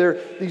told you they're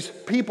these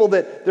people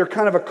that they're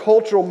kind of a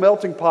cultural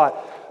melting pot.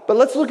 But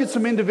let's look at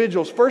some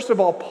individuals. First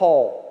of all,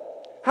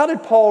 Paul. How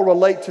did Paul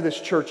relate to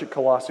this church at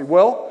Colossae?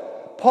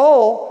 Well,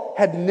 Paul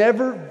had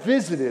never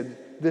visited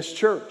this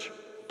church.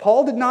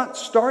 Paul did not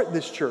start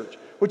this church,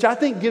 which I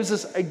think gives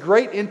us a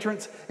great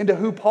entrance into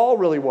who Paul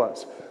really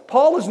was.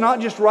 Paul is not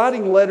just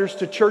writing letters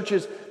to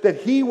churches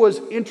that he was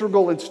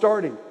integral in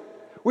starting.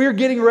 We are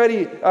getting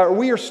ready,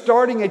 we are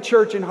starting a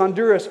church in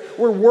Honduras.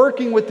 We're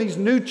working with these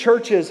new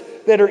churches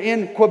that are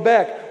in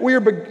Quebec.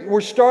 We're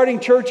starting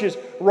churches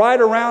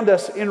right around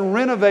us in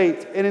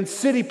Renovate and in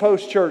City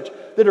Post Church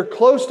that are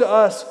close to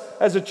us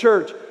as a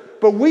church.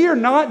 But we are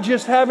not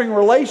just having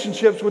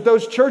relationships with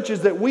those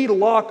churches that we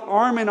lock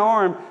arm in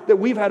arm that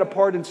we've had a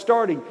part in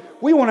starting.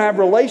 We want to have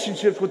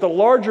relationships with the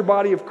larger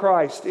body of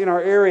Christ in our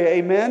area,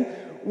 amen?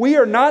 We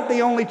are not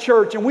the only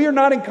church, and we are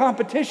not in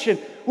competition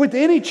with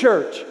any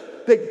church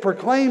that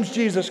proclaims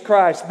Jesus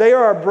Christ. They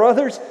are our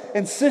brothers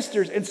and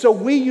sisters, and so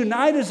we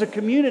unite as a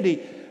community.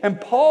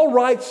 And Paul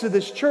writes to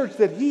this church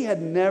that he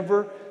had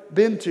never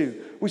been to.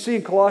 We see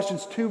in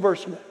Colossians 2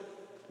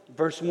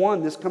 verse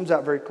 1, this comes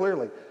out very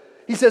clearly.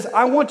 He says,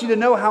 I want you to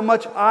know how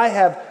much I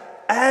have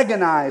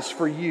agonized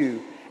for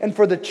you and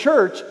for the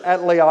church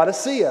at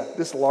Laodicea,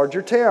 this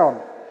larger town,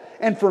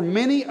 and for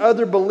many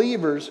other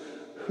believers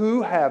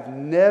who have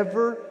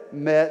never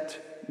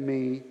met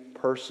me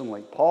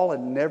personally. Paul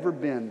had never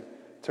been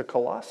to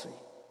Colossae.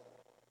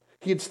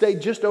 He had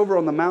stayed just over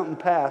on the mountain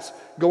pass,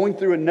 going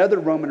through another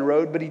Roman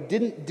road, but he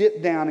didn't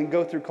dip down and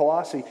go through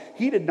Colossae.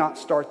 He did not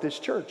start this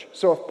church.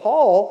 So if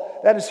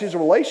Paul, that is his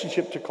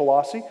relationship to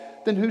Colossae,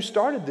 then who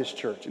started this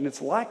church? And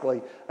it's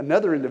likely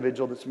another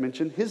individual that's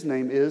mentioned. His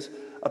name is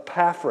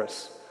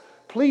Epaphras.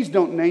 Please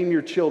don't name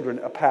your children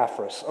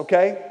Epaphras,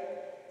 okay?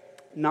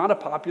 Not a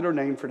popular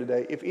name for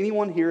today. If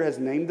anyone here has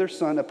named their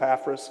son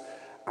Epaphras,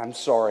 I'm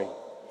sorry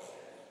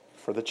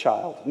for the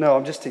child. No,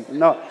 I'm just teasing.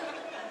 No.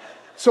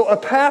 So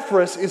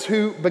Epaphras is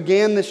who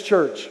began this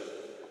church.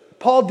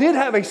 Paul did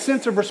have a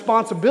sense of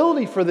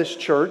responsibility for this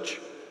church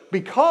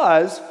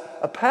because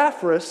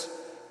Epaphras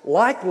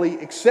likely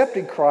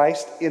accepted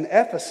Christ in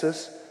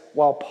Ephesus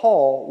while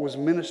Paul was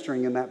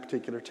ministering in that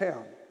particular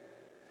town.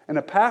 And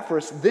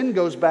Epaphras then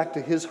goes back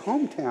to his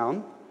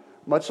hometown,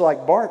 much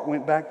like Bart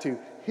went back to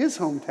his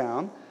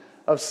hometown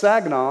of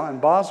Saginaw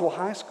and Boswell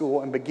High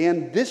School and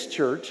began this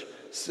church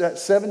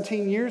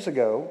 17 years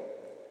ago.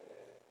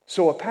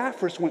 So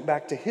Epaphras went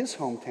back to his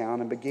hometown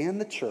and began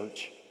the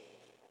church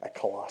at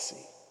Colossae.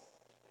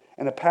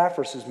 And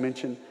Epaphras is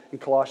mentioned in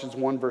Colossians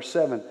 1 verse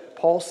 7.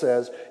 Paul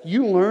says,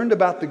 you learned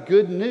about the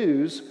good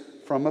news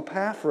from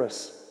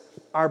Epaphras,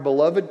 our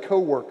beloved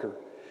co-worker.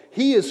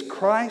 He is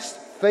Christ's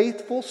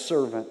faithful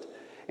servant,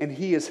 and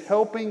he is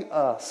helping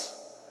us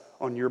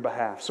on your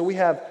behalf. So we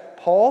have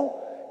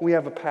Paul, we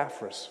have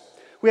Epaphras.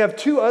 We have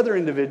two other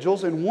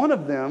individuals, and one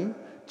of them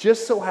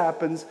just so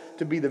happens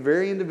to be the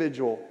very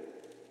individual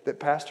that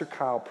Pastor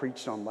Kyle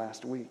preached on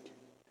last week.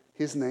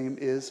 His name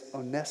is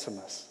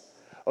Onesimus.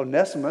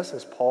 Onesimus,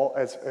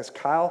 as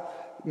Kyle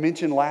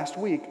mentioned last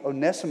week,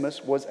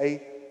 Onesimus was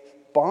a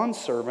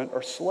bondservant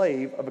or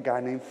slave of a guy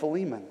named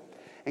Philemon.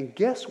 And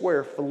guess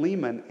where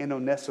Philemon and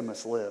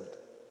Onesimus lived?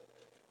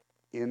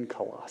 In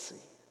Colossae.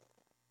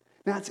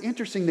 Now it's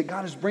interesting that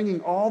God is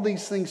bringing all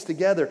these things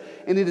together,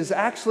 and it is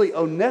actually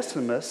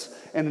Onesimus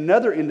and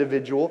another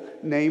individual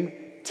named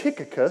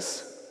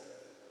Tychicus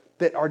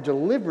that are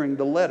delivering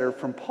the letter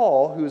from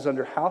Paul, who is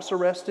under house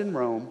arrest in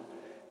Rome.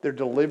 They're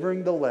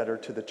delivering the letter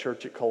to the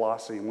church at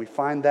Colossae. And we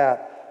find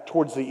that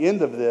towards the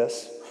end of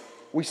this,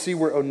 we see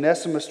where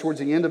Onesimus, towards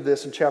the end of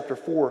this in chapter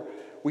 4,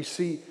 we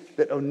see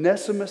that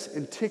Onesimus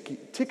and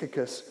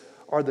Tychicus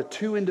are the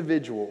two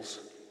individuals,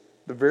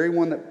 the very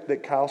one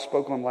that Kyle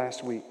spoke on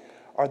last week,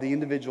 are the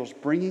individuals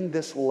bringing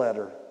this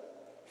letter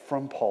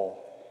from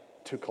Paul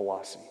to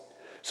Colossae.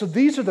 So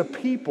these are the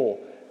people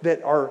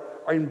that are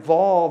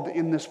involved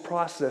in this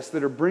process,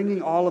 that are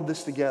bringing all of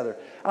this together.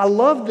 I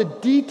love the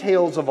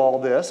details of all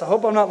this. I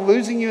hope I'm not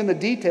losing you in the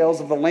details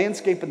of the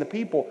landscape and the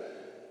people,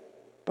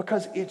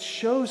 because it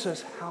shows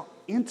us how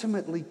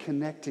intimately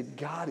connected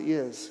God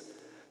is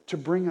to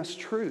bring us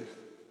truth.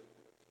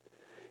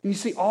 And you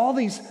see all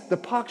these, the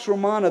Pax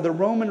Romana, the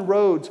Roman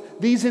roads,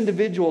 these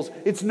individuals,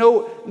 it's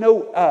no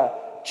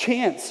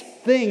chance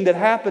thing that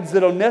happens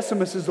that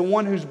Onesimus is the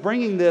one who's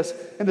bringing this.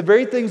 And the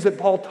very things that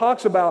Paul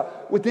talks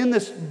about within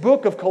this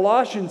book of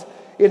Colossians,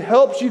 it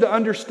helps you to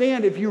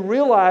understand if you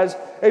realize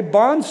a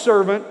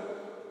bondservant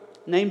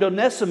named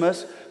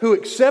Onesimus who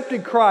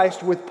accepted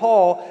Christ with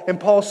Paul, and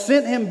Paul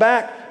sent him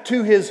back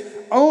to his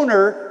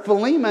owner,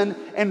 Philemon,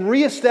 and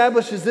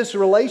reestablishes this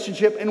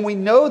relationship. And we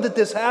know that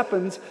this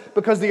happens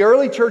because the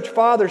early church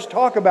fathers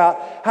talk about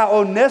how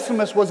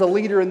Onesimus was a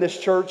leader in this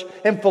church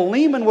and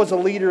Philemon was a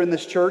leader in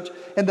this church,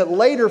 and that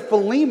later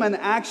Philemon,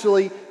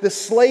 actually the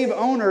slave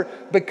owner,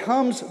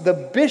 becomes the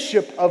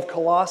bishop of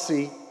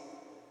Colossae.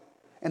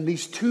 And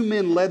these two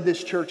men led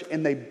this church,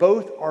 and they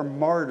both are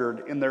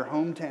martyred in their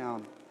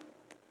hometown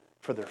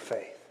for their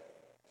faith.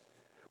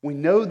 We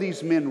know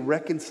these men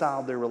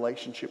reconciled their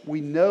relationship.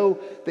 We know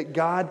that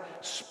God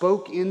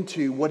spoke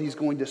into what He's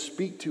going to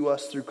speak to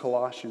us through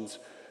Colossians,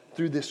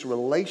 through this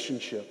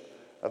relationship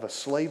of a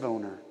slave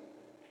owner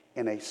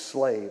and a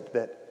slave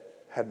that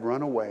had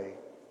run away,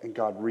 and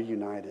God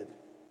reunited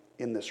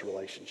in this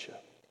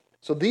relationship.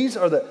 So this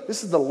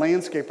is the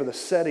landscape or the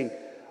setting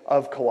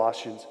of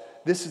Colossians.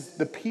 This is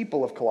the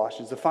people of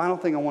Colossians. The final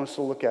thing I want us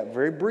to look at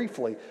very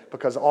briefly,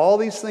 because all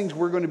these things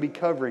we're going to be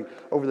covering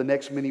over the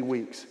next many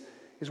weeks,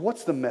 is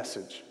what's the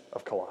message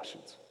of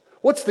Colossians?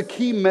 What's the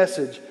key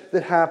message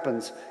that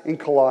happens in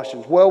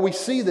Colossians? Well, we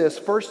see this,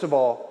 first of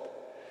all,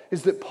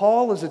 is that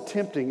Paul is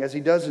attempting, as he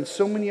does in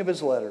so many of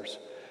his letters,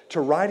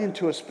 to write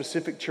into a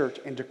specific church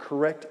and to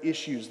correct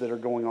issues that are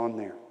going on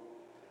there.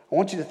 I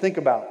want you to think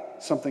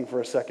about something for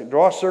a second.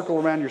 Draw a circle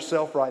around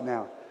yourself right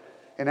now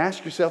and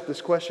ask yourself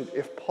this question.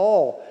 If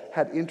Paul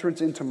had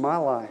entrance into my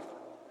life,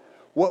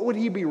 what would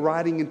he be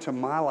writing into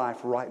my life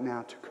right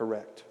now to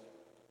correct?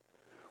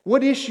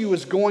 What issue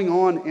is going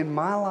on in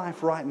my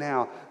life right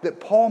now that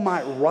Paul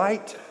might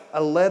write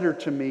a letter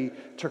to me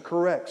to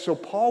correct? So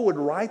Paul would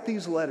write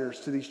these letters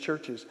to these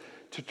churches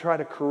to try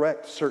to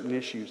correct certain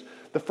issues.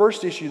 The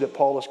first issue that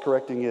Paul is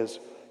correcting is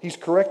he's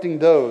correcting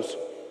those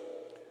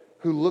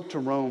who look to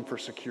Rome for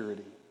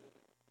security.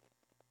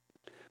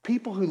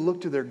 People who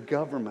look to their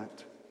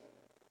government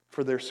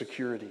for their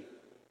security.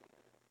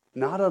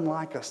 Not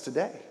unlike us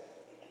today.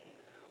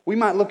 We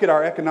might look at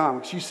our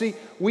economics. You see,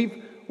 we've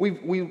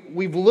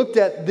looked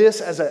at this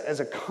as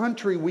a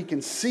country. We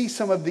can see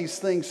some of these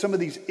things, some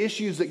of these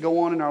issues that go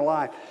on in our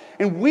life.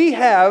 And we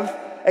have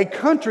a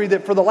country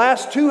that for the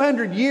last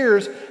 200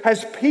 years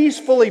has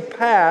peacefully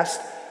passed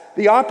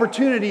the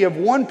opportunity of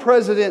one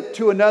president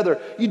to another.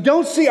 You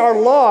don't see our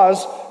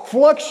laws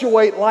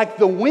fluctuate like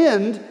the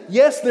wind.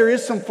 Yes, there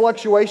is some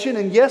fluctuation,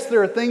 and yes,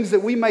 there are things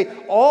that we may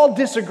all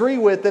disagree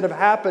with that have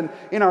happened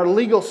in our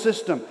legal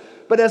system.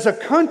 But as a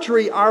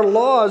country, our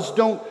laws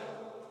don't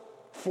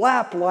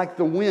flap like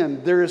the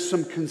wind. There is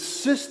some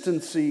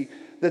consistency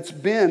that's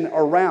been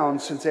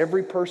around since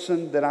every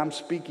person that I'm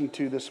speaking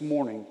to this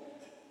morning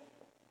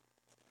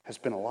has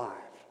been alive.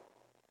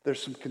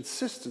 There's some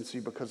consistency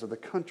because of the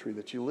country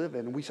that you live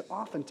in. And we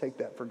often take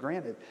that for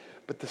granted.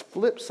 But the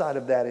flip side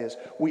of that is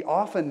we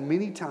often,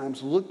 many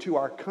times, look to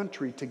our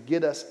country to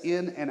get us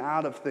in and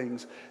out of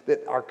things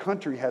that our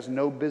country has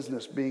no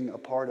business being a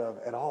part of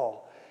at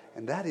all.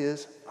 And that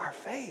is our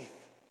faith.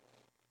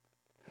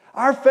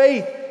 Our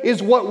faith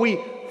is what we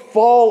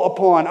fall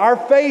upon. Our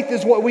faith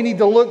is what we need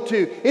to look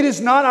to. It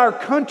is not our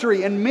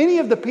country. And many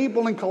of the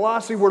people in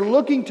Colossae were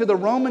looking to the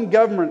Roman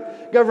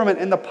government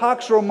and the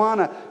Pax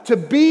Romana to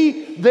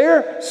be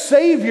their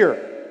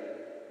savior.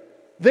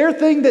 Their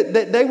thing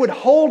that they would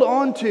hold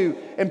on to.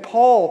 And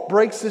Paul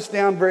breaks this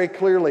down very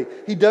clearly.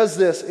 He does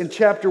this in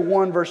chapter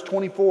 1, verse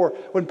 24.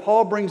 When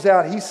Paul brings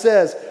out, he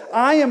says,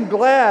 I am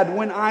glad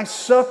when I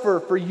suffer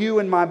for you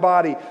in my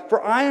body,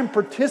 for I am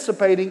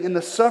participating in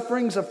the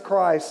sufferings of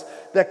Christ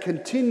that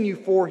continue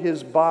for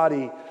his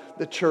body,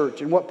 the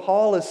church. And what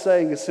Paul is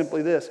saying is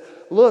simply this.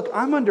 Look,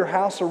 I'm under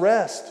house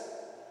arrest.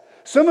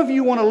 Some of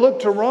you want to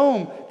look to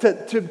Rome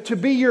to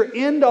be your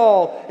end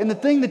all and the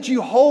thing that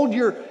you hold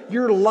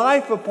your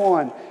life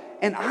upon.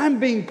 And I'm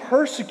being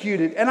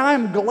persecuted, and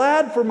I'm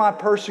glad for my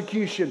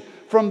persecution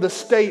from the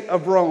state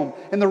of Rome.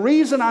 And the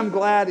reason I'm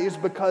glad is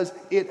because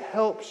it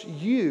helps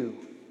you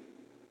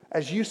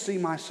as you see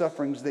my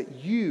sufferings,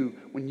 that you,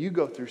 when you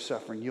go through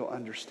suffering, you'll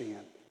understand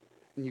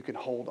and you can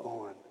hold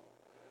on.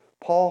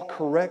 Paul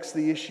corrects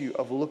the issue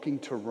of looking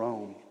to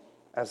Rome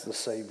as the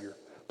Savior.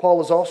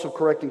 Paul is also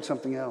correcting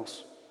something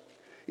else.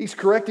 He's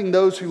correcting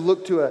those who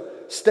look to a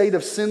state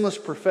of sinless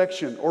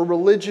perfection or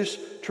religious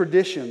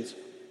traditions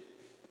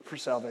for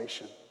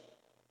salvation.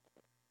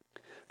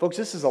 Folks,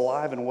 this is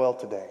alive and well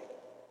today.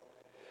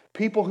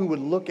 People who would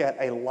look at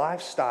a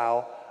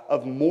lifestyle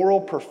of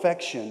moral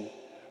perfection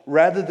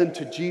rather than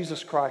to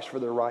Jesus Christ for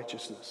their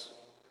righteousness.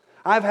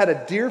 I've had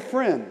a dear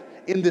friend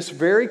in this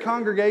very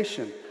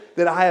congregation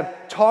that I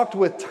have talked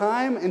with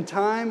time and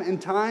time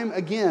and time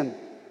again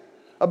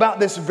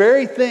about this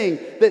very thing,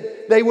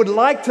 that they would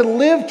like to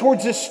live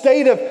towards this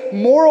state of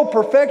moral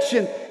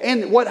perfection.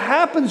 And what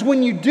happens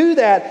when you do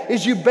that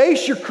is you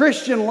base your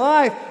Christian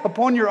life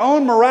upon your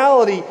own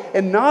morality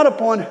and not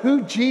upon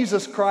who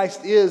Jesus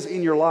Christ is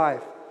in your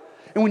life.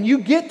 And when you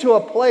get to a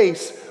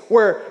place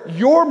where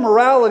your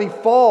morality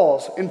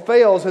falls and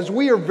fails, as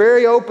we are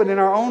very open in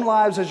our own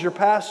lives as your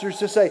pastors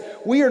to say,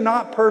 we are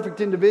not perfect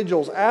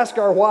individuals. Ask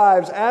our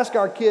wives, ask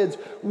our kids.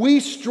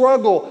 We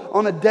struggle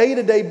on a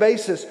day-to-day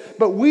basis,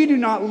 but we do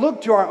not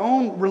look to our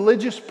own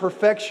religious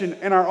perfection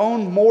and our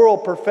own moral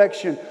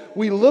perfection.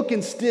 We look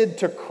instead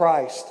to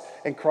Christ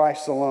and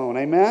Christ alone.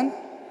 Amen?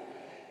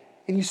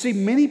 And you see,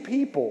 many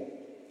people,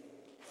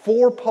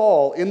 for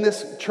Paul in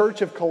this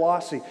church of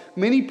Colossae,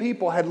 many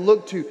people had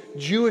looked to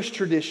Jewish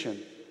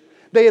tradition.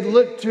 They had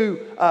looked to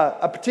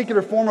a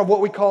particular form of what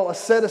we call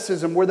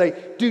asceticism, where they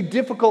do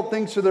difficult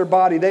things to their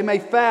body. They may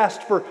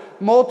fast for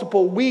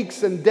multiple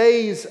weeks and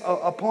days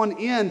upon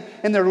end,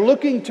 and they're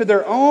looking to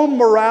their own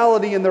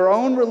morality and their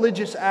own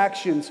religious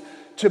actions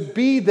to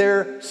be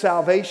their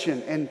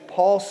salvation. And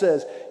Paul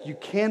says, you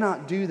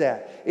cannot do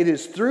that. It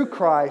is through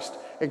Christ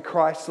and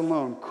Christ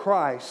alone.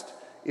 Christ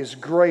is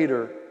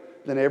greater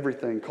than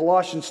everything.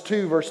 Colossians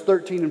 2, verse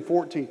 13 and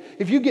 14.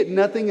 If you get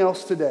nothing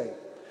else today,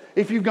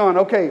 if you've gone,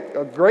 okay,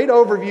 a great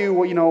overview,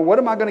 well, what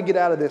am I going to get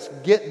out of this?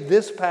 Get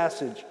this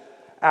passage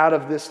out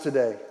of this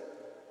today.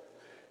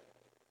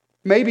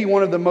 Maybe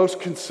one of the most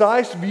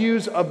concise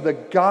views of the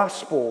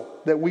gospel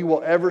that we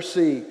will ever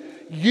see.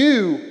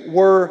 You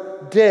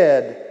were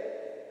dead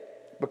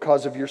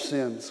because of your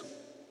sins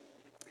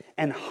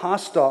and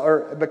hostile,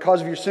 or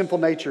because of your sinful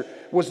nature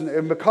was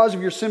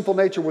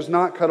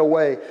not cut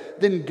away.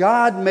 Then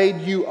God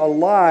made you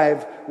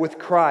alive with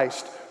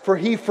Christ, for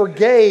He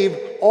forgave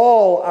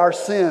all our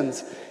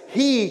sins.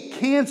 He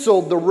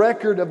canceled the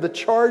record of the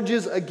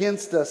charges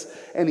against us,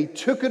 and He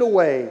took it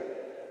away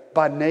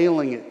by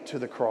nailing it to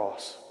the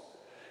cross.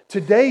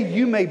 Today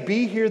you may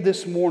be here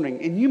this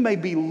morning, and you may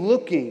be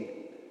looking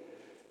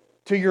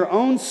to your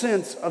own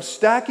sense of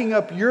stacking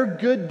up your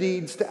good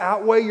deeds to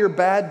outweigh your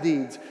bad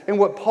deeds. And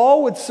what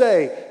Paul would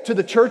say to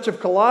the church of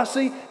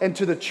Colossae and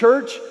to the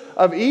church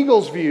of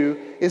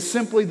Eaglesview is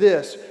simply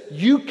this: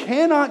 you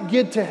cannot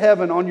get to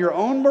heaven on your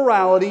own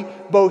morality,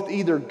 both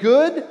either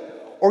good,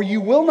 or you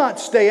will not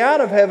stay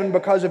out of heaven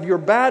because of your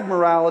bad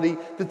morality,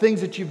 the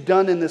things that you've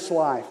done in this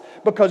life.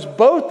 Because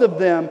both of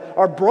them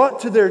are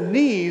brought to their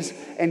knees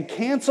and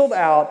canceled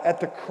out at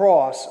the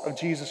cross of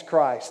Jesus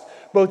Christ.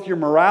 Both your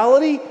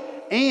morality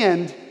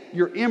and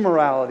your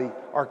immorality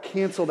are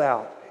canceled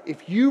out.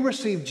 If you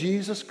receive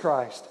Jesus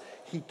Christ,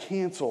 He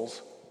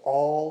cancels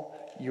all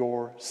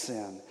your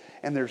sin.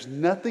 And there's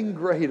nothing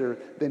greater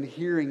than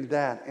hearing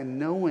that and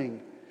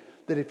knowing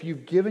that if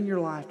you've given your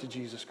life to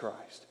Jesus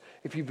Christ,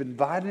 if you've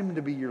invited Him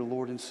to be your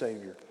Lord and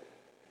Savior,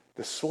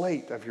 the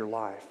slate of your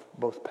life,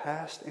 both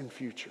past and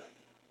future,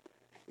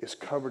 is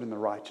covered in the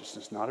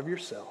righteousness, not of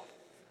yourself,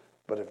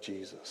 but of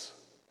Jesus.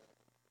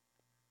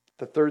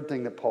 The third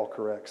thing that Paul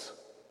corrects,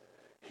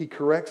 he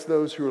corrects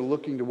those who are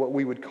looking to what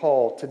we would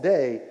call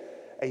today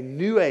a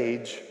new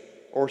age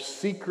or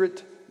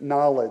secret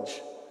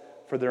knowledge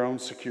for their own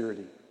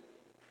security.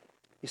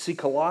 You see,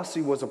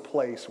 Colossae was a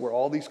place where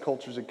all these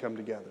cultures had come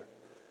together.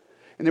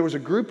 And there was a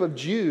group of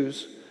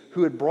Jews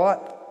who had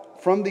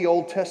brought from the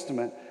Old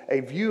Testament a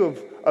view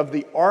of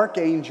the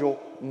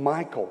archangel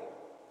Michael.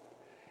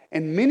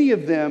 And many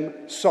of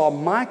them saw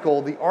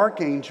Michael, the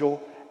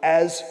archangel,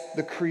 as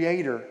the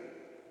creator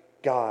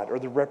God or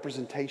the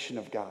representation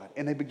of God.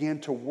 And they began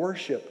to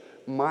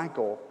worship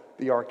Michael,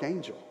 the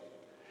archangel.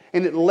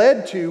 And it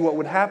led to what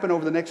would happen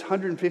over the next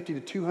 150 to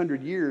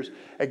 200 years,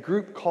 a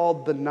group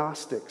called the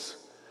Gnostics.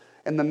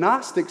 And the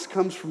Gnostics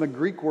comes from the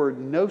Greek word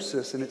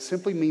gnosis, and it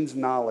simply means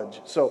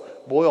knowledge. So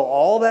boil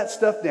all that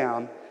stuff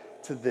down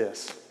to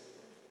this.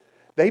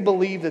 They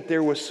believed that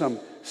there was some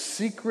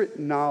secret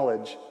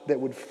knowledge that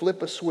would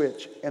flip a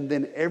switch, and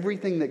then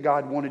everything that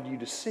God wanted you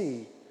to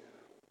see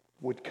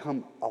would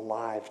come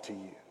alive to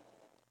you.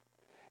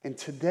 And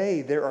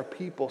today there are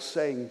people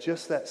saying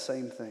just that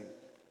same thing.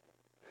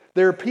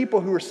 There are people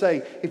who are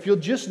saying, if you'll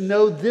just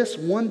know this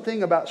one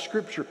thing about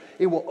Scripture,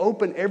 it will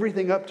open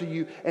everything up to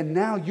you, and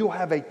now you'll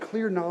have a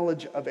clear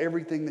knowledge of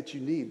everything that you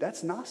need.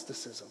 That's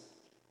Gnosticism.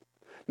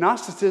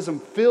 Gnosticism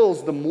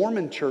fills the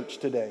Mormon church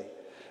today.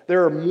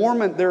 There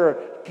are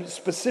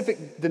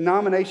specific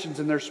denominations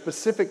and there are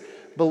specific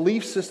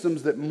belief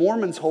systems that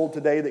Mormons hold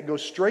today that go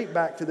straight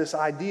back to this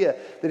idea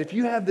that if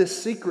you have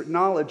this secret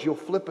knowledge, you'll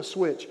flip a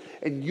switch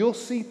and you'll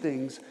see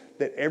things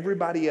that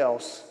everybody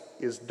else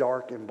is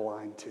dark and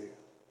blind to.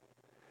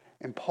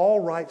 And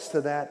Paul writes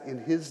to that in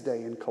his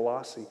day in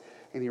Colossae,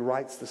 and he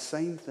writes the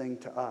same thing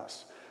to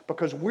us.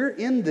 Because we're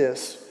in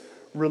this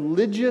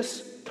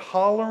religious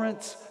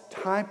tolerance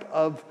type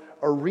of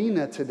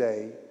arena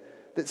today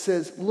that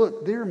says,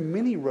 look, there are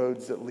many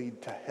roads that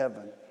lead to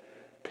heaven.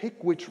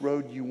 Pick which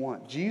road you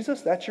want.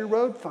 Jesus, that's your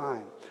road?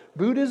 Fine.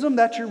 Buddhism,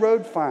 that's your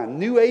road? Fine.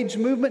 New Age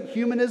movement,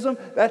 humanism,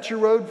 that's your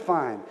road?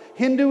 Fine.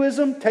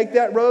 Hinduism, take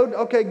that road?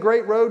 Okay,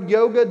 great road.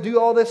 Yoga, do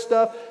all this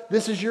stuff.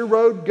 This is your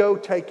road. Go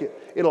take it.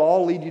 It'll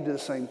all lead you to the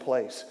same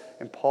place.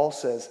 And Paul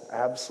says,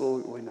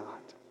 absolutely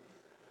not.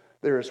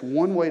 There is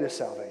one way to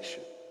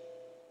salvation.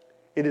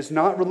 It is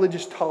not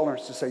religious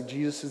tolerance to say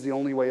Jesus is the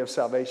only way of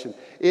salvation.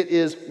 It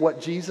is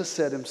what Jesus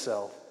said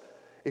Himself.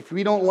 If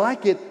we don't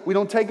like it, we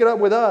don't take it up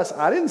with us.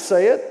 I didn't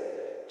say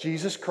it.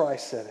 Jesus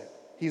Christ said it.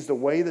 He's the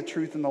way, the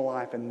truth, and the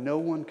life, and no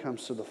one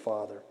comes to the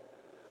Father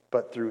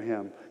but through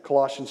Him.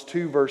 Colossians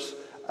 2, verse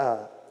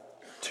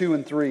 2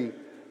 and 3,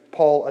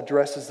 Paul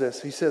addresses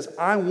this. He says,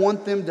 I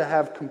want them to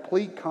have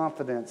complete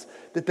confidence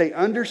that they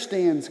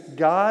understand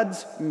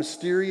God's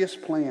mysterious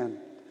plan,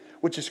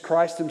 which is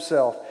Christ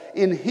Himself.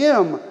 In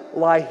Him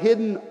lie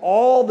hidden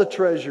all the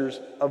treasures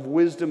of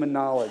wisdom and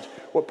knowledge.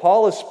 What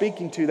Paul is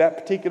speaking to, that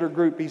particular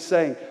group, he's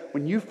saying,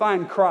 when you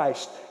find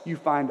Christ, you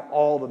find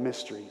all the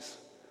mysteries.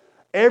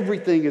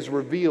 Everything is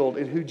revealed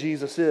in who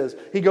Jesus is.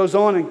 He goes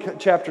on in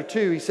chapter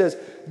 2, he says,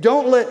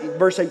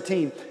 verse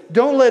 18,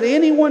 don't let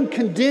anyone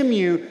condemn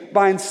you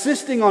by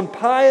insisting on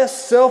pious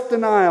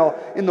self-denial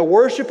in the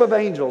worship of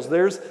angels.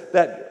 There's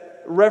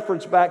that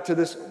reference back to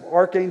this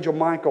archangel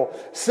Michael,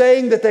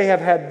 saying that they have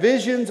had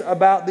visions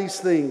about these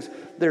things.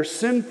 Their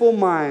sinful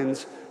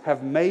minds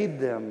have made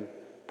them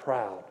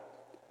proud.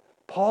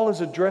 Paul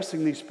is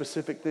addressing these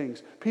specific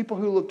things. People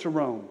who look to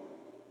Rome,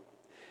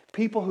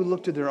 people who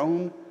look to their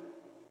own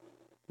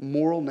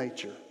moral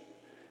nature,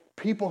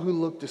 people who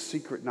look to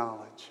secret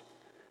knowledge,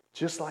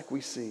 just like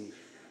we see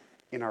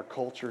in our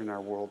culture, in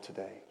our world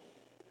today.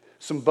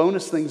 Some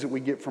bonus things that we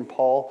get from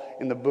Paul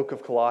in the book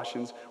of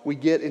Colossians. We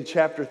get in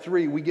chapter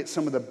 3, we get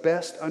some of the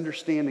best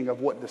understanding of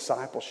what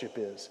discipleship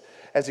is,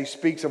 as he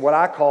speaks of what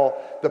I call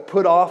the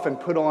put off and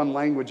put on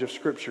language of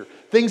Scripture.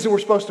 Things that we're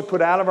supposed to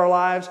put out of our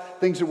lives,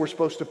 things that we're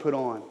supposed to put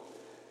on.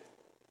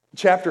 In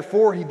chapter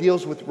 4, he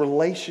deals with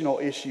relational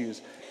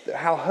issues,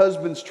 how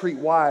husbands treat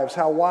wives,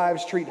 how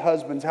wives treat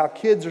husbands, how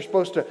kids are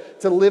supposed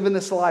to live in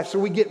this life. So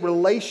we get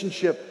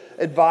relationship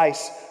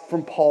advice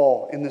from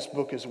Paul in this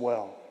book as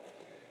well.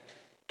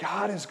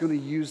 God is going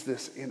to use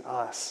this in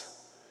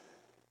us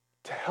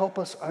to help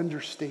us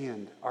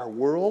understand our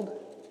world,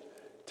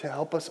 to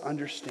help us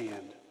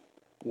understand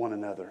one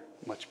another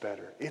much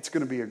better. It's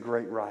going to be a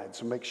great ride,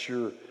 so make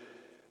sure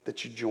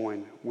that you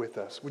join with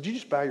us. Would you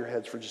just bow your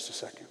heads for just a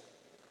second?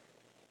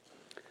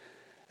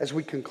 As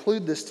we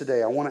conclude this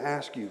today, I want to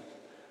ask you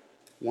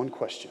one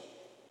question.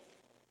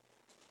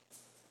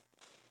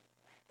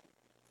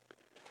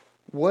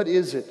 What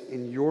is it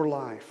in your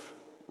life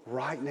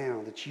right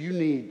now that you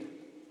need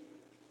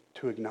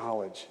to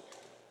acknowledge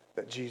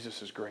that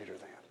Jesus is greater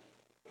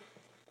than?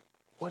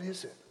 What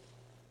is it?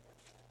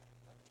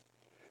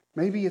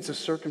 Maybe it's a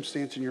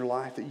circumstance in your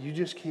life that you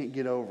just can't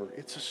get over.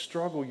 It's a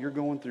struggle you're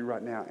going through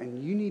right now,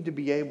 and you need to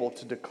be able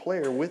to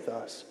declare with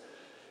us,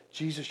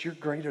 Jesus, you're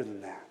greater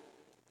than that.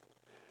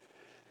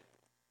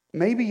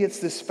 Maybe it's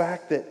this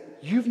fact that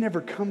you've never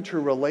come to a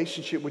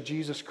relationship with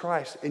Jesus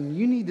Christ, and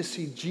you need to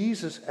see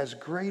Jesus as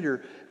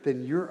greater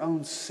than your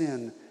own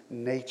sin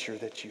nature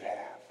that you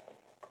have.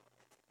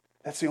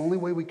 That's the only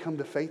way we come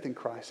to faith in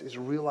Christ, is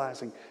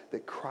realizing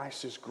that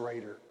Christ is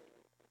greater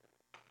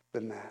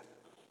than that.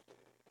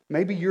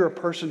 Maybe you're a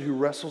person who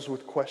wrestles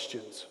with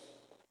questions,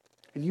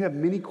 and you have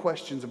many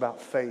questions about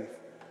faith.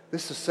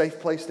 This is a safe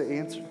place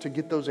to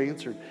get those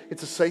answered.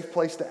 It's a safe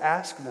place to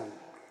ask them.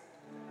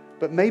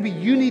 But maybe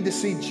you need to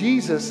see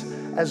Jesus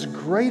as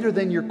greater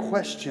than your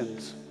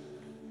questions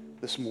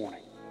this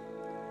morning.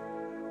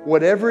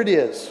 Whatever it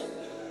is,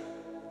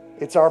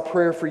 it's our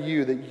prayer for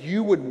you that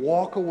you would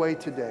walk away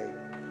today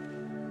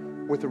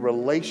with a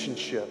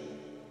relationship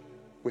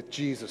with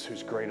Jesus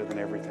who's greater than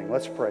everything.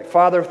 Let's pray.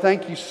 Father,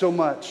 thank you so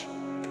much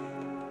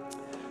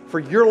for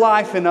your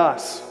life in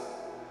us.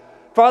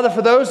 Father,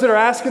 for those that are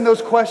asking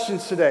those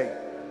questions today,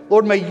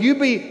 Lord, may you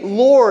be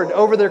Lord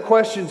over their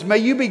questions. May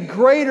you be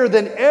greater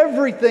than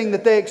everything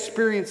that they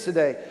experience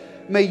today.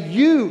 May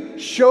you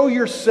show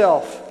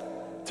yourself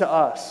to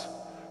us.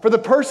 For the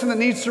person that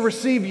needs to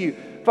receive you,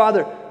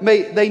 Father,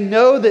 may they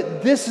know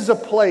that this is a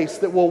place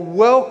that will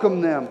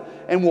welcome them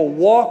and will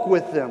walk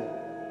with them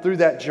through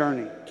that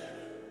journey.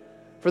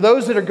 For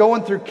those that are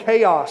going through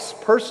chaos,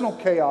 personal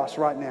chaos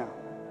right now,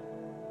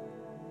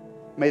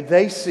 may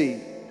they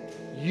see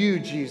you,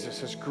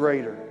 Jesus, as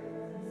greater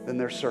than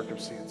their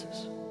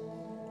circumstances.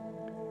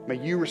 May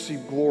you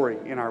receive glory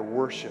in our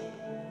worship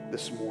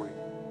this morning.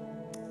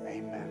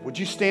 Amen. Would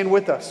you stand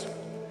with us?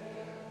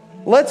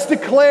 Let's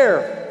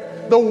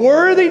declare the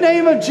worthy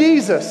name of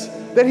Jesus,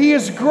 that He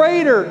is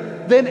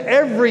greater than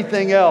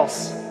everything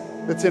else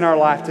that's in our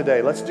life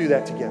today. Let's do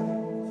that together.